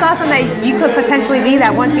that's awesome that you could potentially be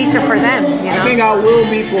that one teacher for them. You know? I think I will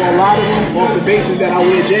be for a lot of them off the basis that I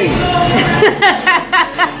wear J's.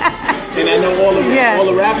 And I know all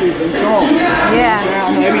the rappers and songs. Yeah.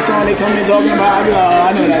 I know every song they come in talking about, I be like, oh,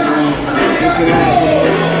 I know that song. This and that, you know.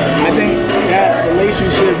 I think that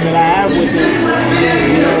relationship that I have with them,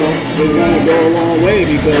 you know, is gonna go a long way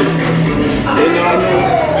because they know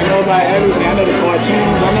I know about everything. I know the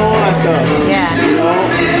cartoons, I know all that stuff. Yeah. You know?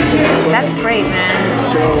 That's great, man.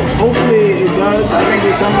 So hopefully it does. I think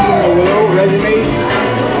there's some of them that will resonate.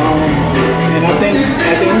 And I think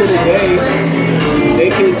at the end of the day,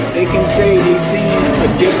 they can say they've seen a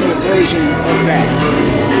different version of that.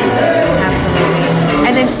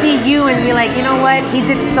 and be like, you know what? He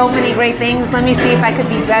did so many great things. Let me see if I could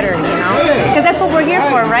be better, you know? Because that's what we're here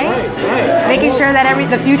for, right? Right. Making sure that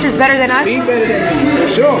the future's better than us. Be better than me, for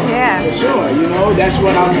sure. Yeah. For sure. You know, that's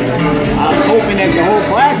what I'm hoping that the whole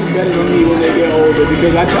class is better than me when they get older,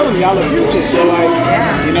 because I tell them y'all the future. So like,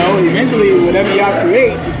 you know, eventually whatever y'all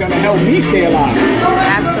create is gonna help me stay alive.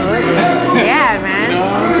 Absolutely. Yeah, man. You know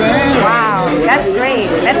what I'm saying? Wow, that's great.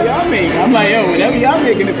 That's y'all make. I'm like, yo, whatever y'all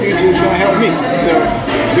make in the future is gonna help me. So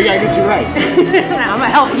we gotta get you right. I'm gonna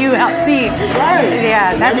help you help me. Right.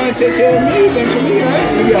 Yeah, that's gonna take care of me eventually,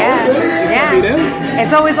 right? It's gonna be them.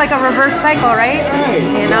 It's always like a reverse cycle, right? Right.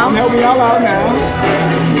 You so know? I'm helping y'all out now.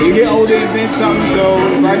 You get older, invent something. So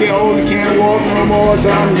if I get older, can't walk no more or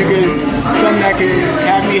something, you can something that can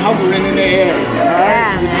have me hovering in the air.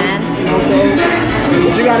 Yeah, man. You know, so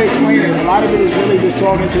but you gotta explain it. A lot of it is really just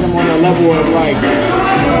talking to them on the level of like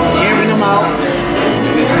hearing them out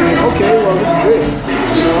and saying, okay, well, this is it.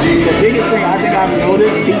 You know, the biggest thing I think I've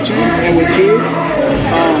noticed teaching and with kids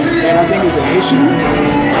that I think is an issue,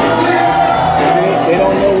 they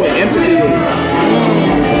don't know what empathy is.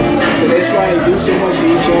 So they try to do so much to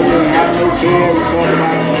each other and have no care and talk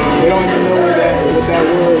about it. They don't even know what that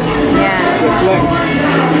word reflects.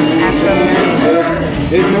 Absolutely.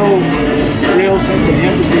 There's no real sense of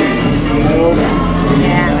empathy, you know?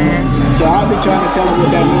 Yeah, man. So I've been trying to tell them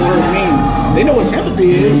what that new word means. They know what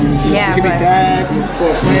sympathy is. Yeah, you can be sad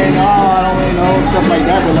for a friend, I don't really know, stuff like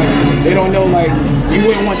that, but like they don't know, like, you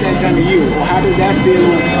wouldn't want that done to you. Well, how does that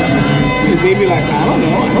feel? Because they be like, I don't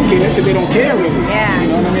know, I don't care, because they don't care really. Yeah.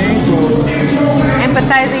 You know what I mean? So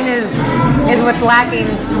empathizing is what's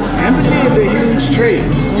lacking. Empathy is a huge trait.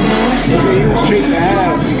 It's a huge trait to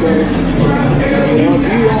have, because you know,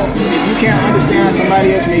 if you can't understand how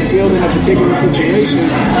somebody else may feel in a particular situation,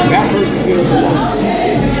 that person feels alone.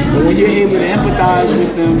 But when you're able to empathize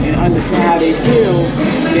with them and understand how they feel,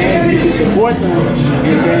 then you can support them,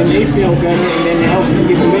 and then they feel better, and then it helps them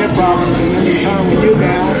get through their problems. And then in turn, when you're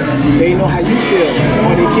down, they know how you feel,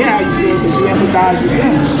 or they care how you feel because you empathize with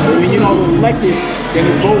them. But when you don't reflect it, then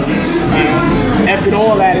it's both F it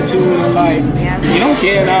all attitude and like, you don't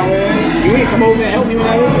care now, man. You ain't come over and help me when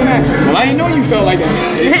I was in that. Well, I didn't know you felt like that.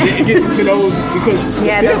 It gets into those because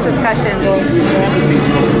those discussions.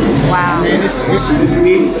 Wow. Man, it's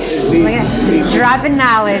deep. Dropping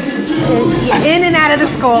knowledge in and out of the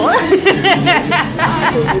school.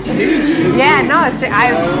 It's deep. Yeah, no, I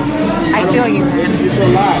feel you, man. It's a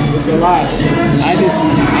lot. It's a lot.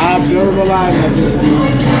 I observe a lot, and I just.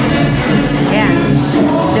 Yeah.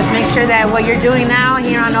 Just make sure that what you're doing now,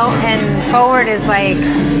 here on and forward, is like,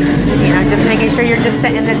 you know, just making sure you're just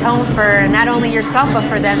setting the tone for not only yourself but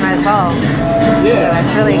for them as well. Yeah. So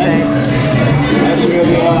that's really good. That's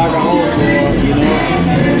really all I can hope for, you know.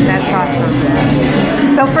 That's awesome.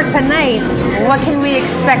 So for tonight, what can we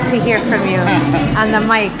expect to hear from you on the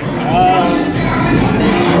mic?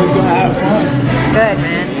 I'm just gonna have fun. Good,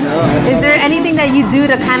 man. You know, is there anything that you do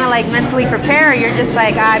to kind of like mentally prepare, or you're just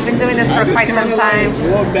like, I've been doing this for quite some time?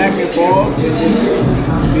 Like walk back and forth and just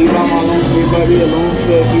be by my own, be alone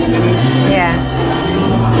for a few minutes. Yeah.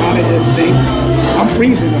 Kind of just think. I'm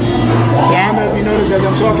freezing them. So I don't know if you notice as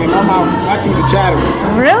I'm talking, my teeth are chattering.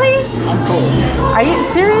 Really? I'm cold. Are you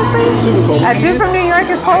seriously? Super cold. A dude from New York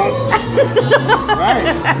is cold? Right.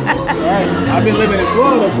 I've been living in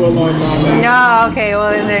Florida for a long time now. No, okay,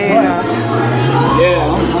 well then there you go.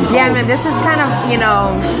 Yeah, I'm cold. Yeah, man, this is kind of, you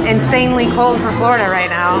know, insanely cold for Florida right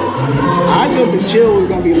now. I thought the chill was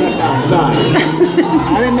gonna be left outside.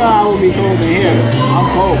 I didn't know I would be cold in here. I'm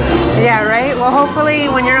cold. Yeah, right? Well, hopefully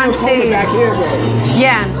when you're on stage. Back here, though.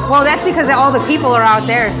 Yeah, well, that's because all the people are out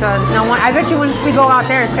there. So no one. I bet you once we go out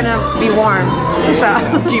there, it's gonna be warm. So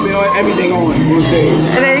I'm keeping everything on stage.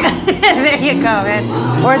 There you go, man.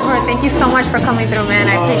 Wordsworth, thank you so much for coming through, man.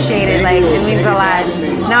 I appreciate it. Like, it means a lot.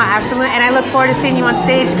 No, absolutely. And I look forward to seeing you on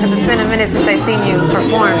stage because it's been a minute since I've seen you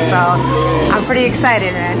perform. So I'm pretty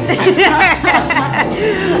excited, man.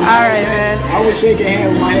 All right, man. I would shake your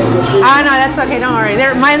hand with my hands up. Oh, no, that's okay. Don't worry.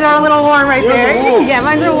 Mine are a little warm right there. Warm. Yeah,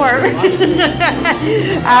 mine are warm.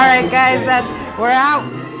 All right, guys. We're out.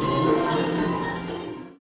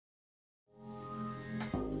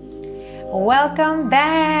 Welcome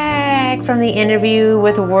back from the interview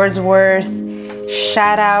with Wordsworth.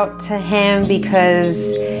 Shout out to him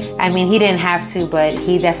because, I mean, he didn't have to, but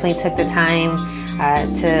he definitely took the time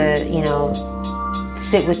to, you know,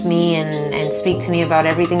 sit with me and speak to me about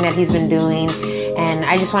everything that he's been doing. And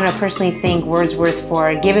I just want to personally thank Wordsworth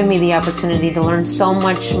for giving me the opportunity to learn so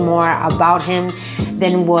much more about him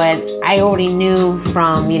than what I already knew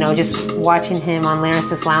from, you know, just watching him on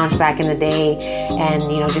Lyricist Lounge back in the day and,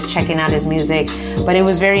 you know, just checking out his music. But it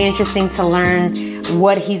was very interesting to learn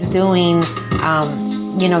what he's doing,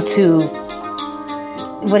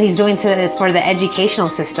 for the educational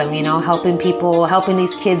system, helping people, helping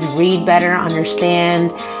these kids read better,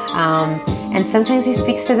 understand. And sometimes he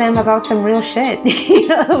speaks to them about some real shit,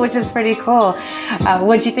 which is pretty cool.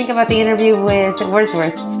 What'd you think about the interview with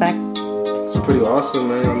Wordsworth, Spec? It's pretty awesome,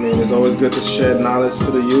 man. I mean, it's always good to share knowledge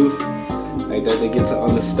to the youth, like that they get to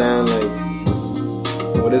understand, like,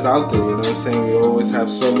 what is out there, you know what I'm saying? We always have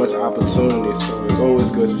so much opportunity, so it's always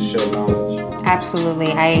good to share knowledge.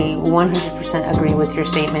 Absolutely. I 100% agree with your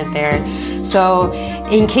statement there. So,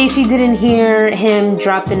 in case you didn't hear him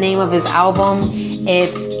drop the name of his album,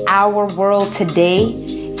 it's Our World Today.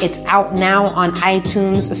 It's out now on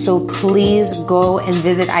iTunes, so please go and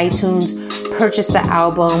visit iTunes, purchase the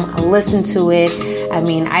album, listen to it. I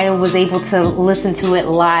mean, I was able to listen to it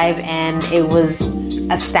live and it was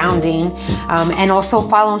astounding. And also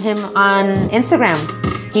follow him on Instagram.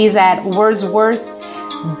 He's at Wordsworth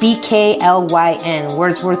BKLYN,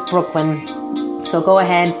 Wordsworth Brooklyn. So go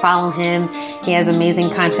ahead, follow him. He has amazing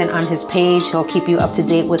content on his page. He'll keep you up to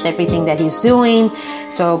date with everything that he's doing.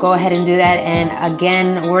 So go ahead and do that. And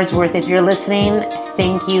again, Wordsworth, if you're listening,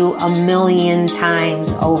 thank you a million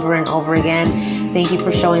times over and over again. Thank you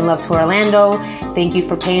for showing love to Orlando. Thank you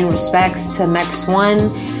for paying respects to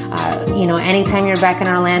MexOne. Anytime you're back in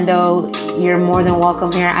Orlando, you're more than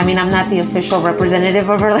welcome here. I mean, I'm not the official representative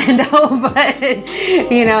of Orlando, but,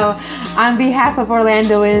 on behalf of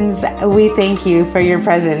Orlandoans, we thank you for your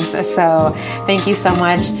presence. So thank you so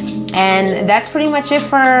much. And that's pretty much it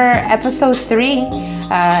for episode 3.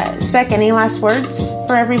 Spec, any last words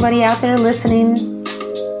for everybody out there listening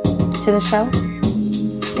to the show?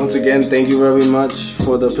 Once again, thank you very much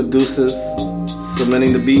for the producers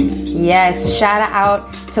submitting the beats. Yes, shout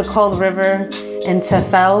out to Cold River and to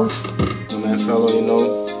Fells. And that fellow,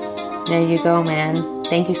 There you go, man.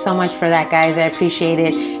 Thank you so much for that, guys. I appreciate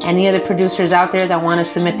it. Any other producers out there that want to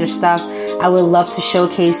submit their stuff, I would love to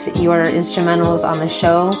showcase your instrumentals on the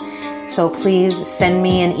show. So please send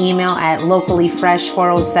me an email at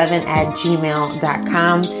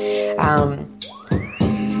locallyfresh407@gmail.com.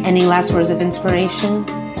 Any last words of inspiration?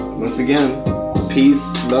 Once again, peace,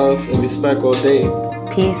 love, and respect all day.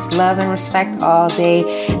 Peace, love, and respect all day.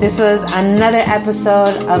 This was another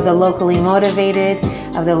episode of the Locally Motivated,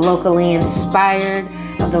 of the Locally Inspired,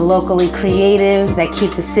 of the Locally Creative that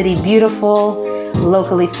keep the city beautiful,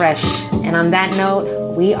 locally fresh. And on that note,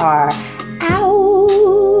 we are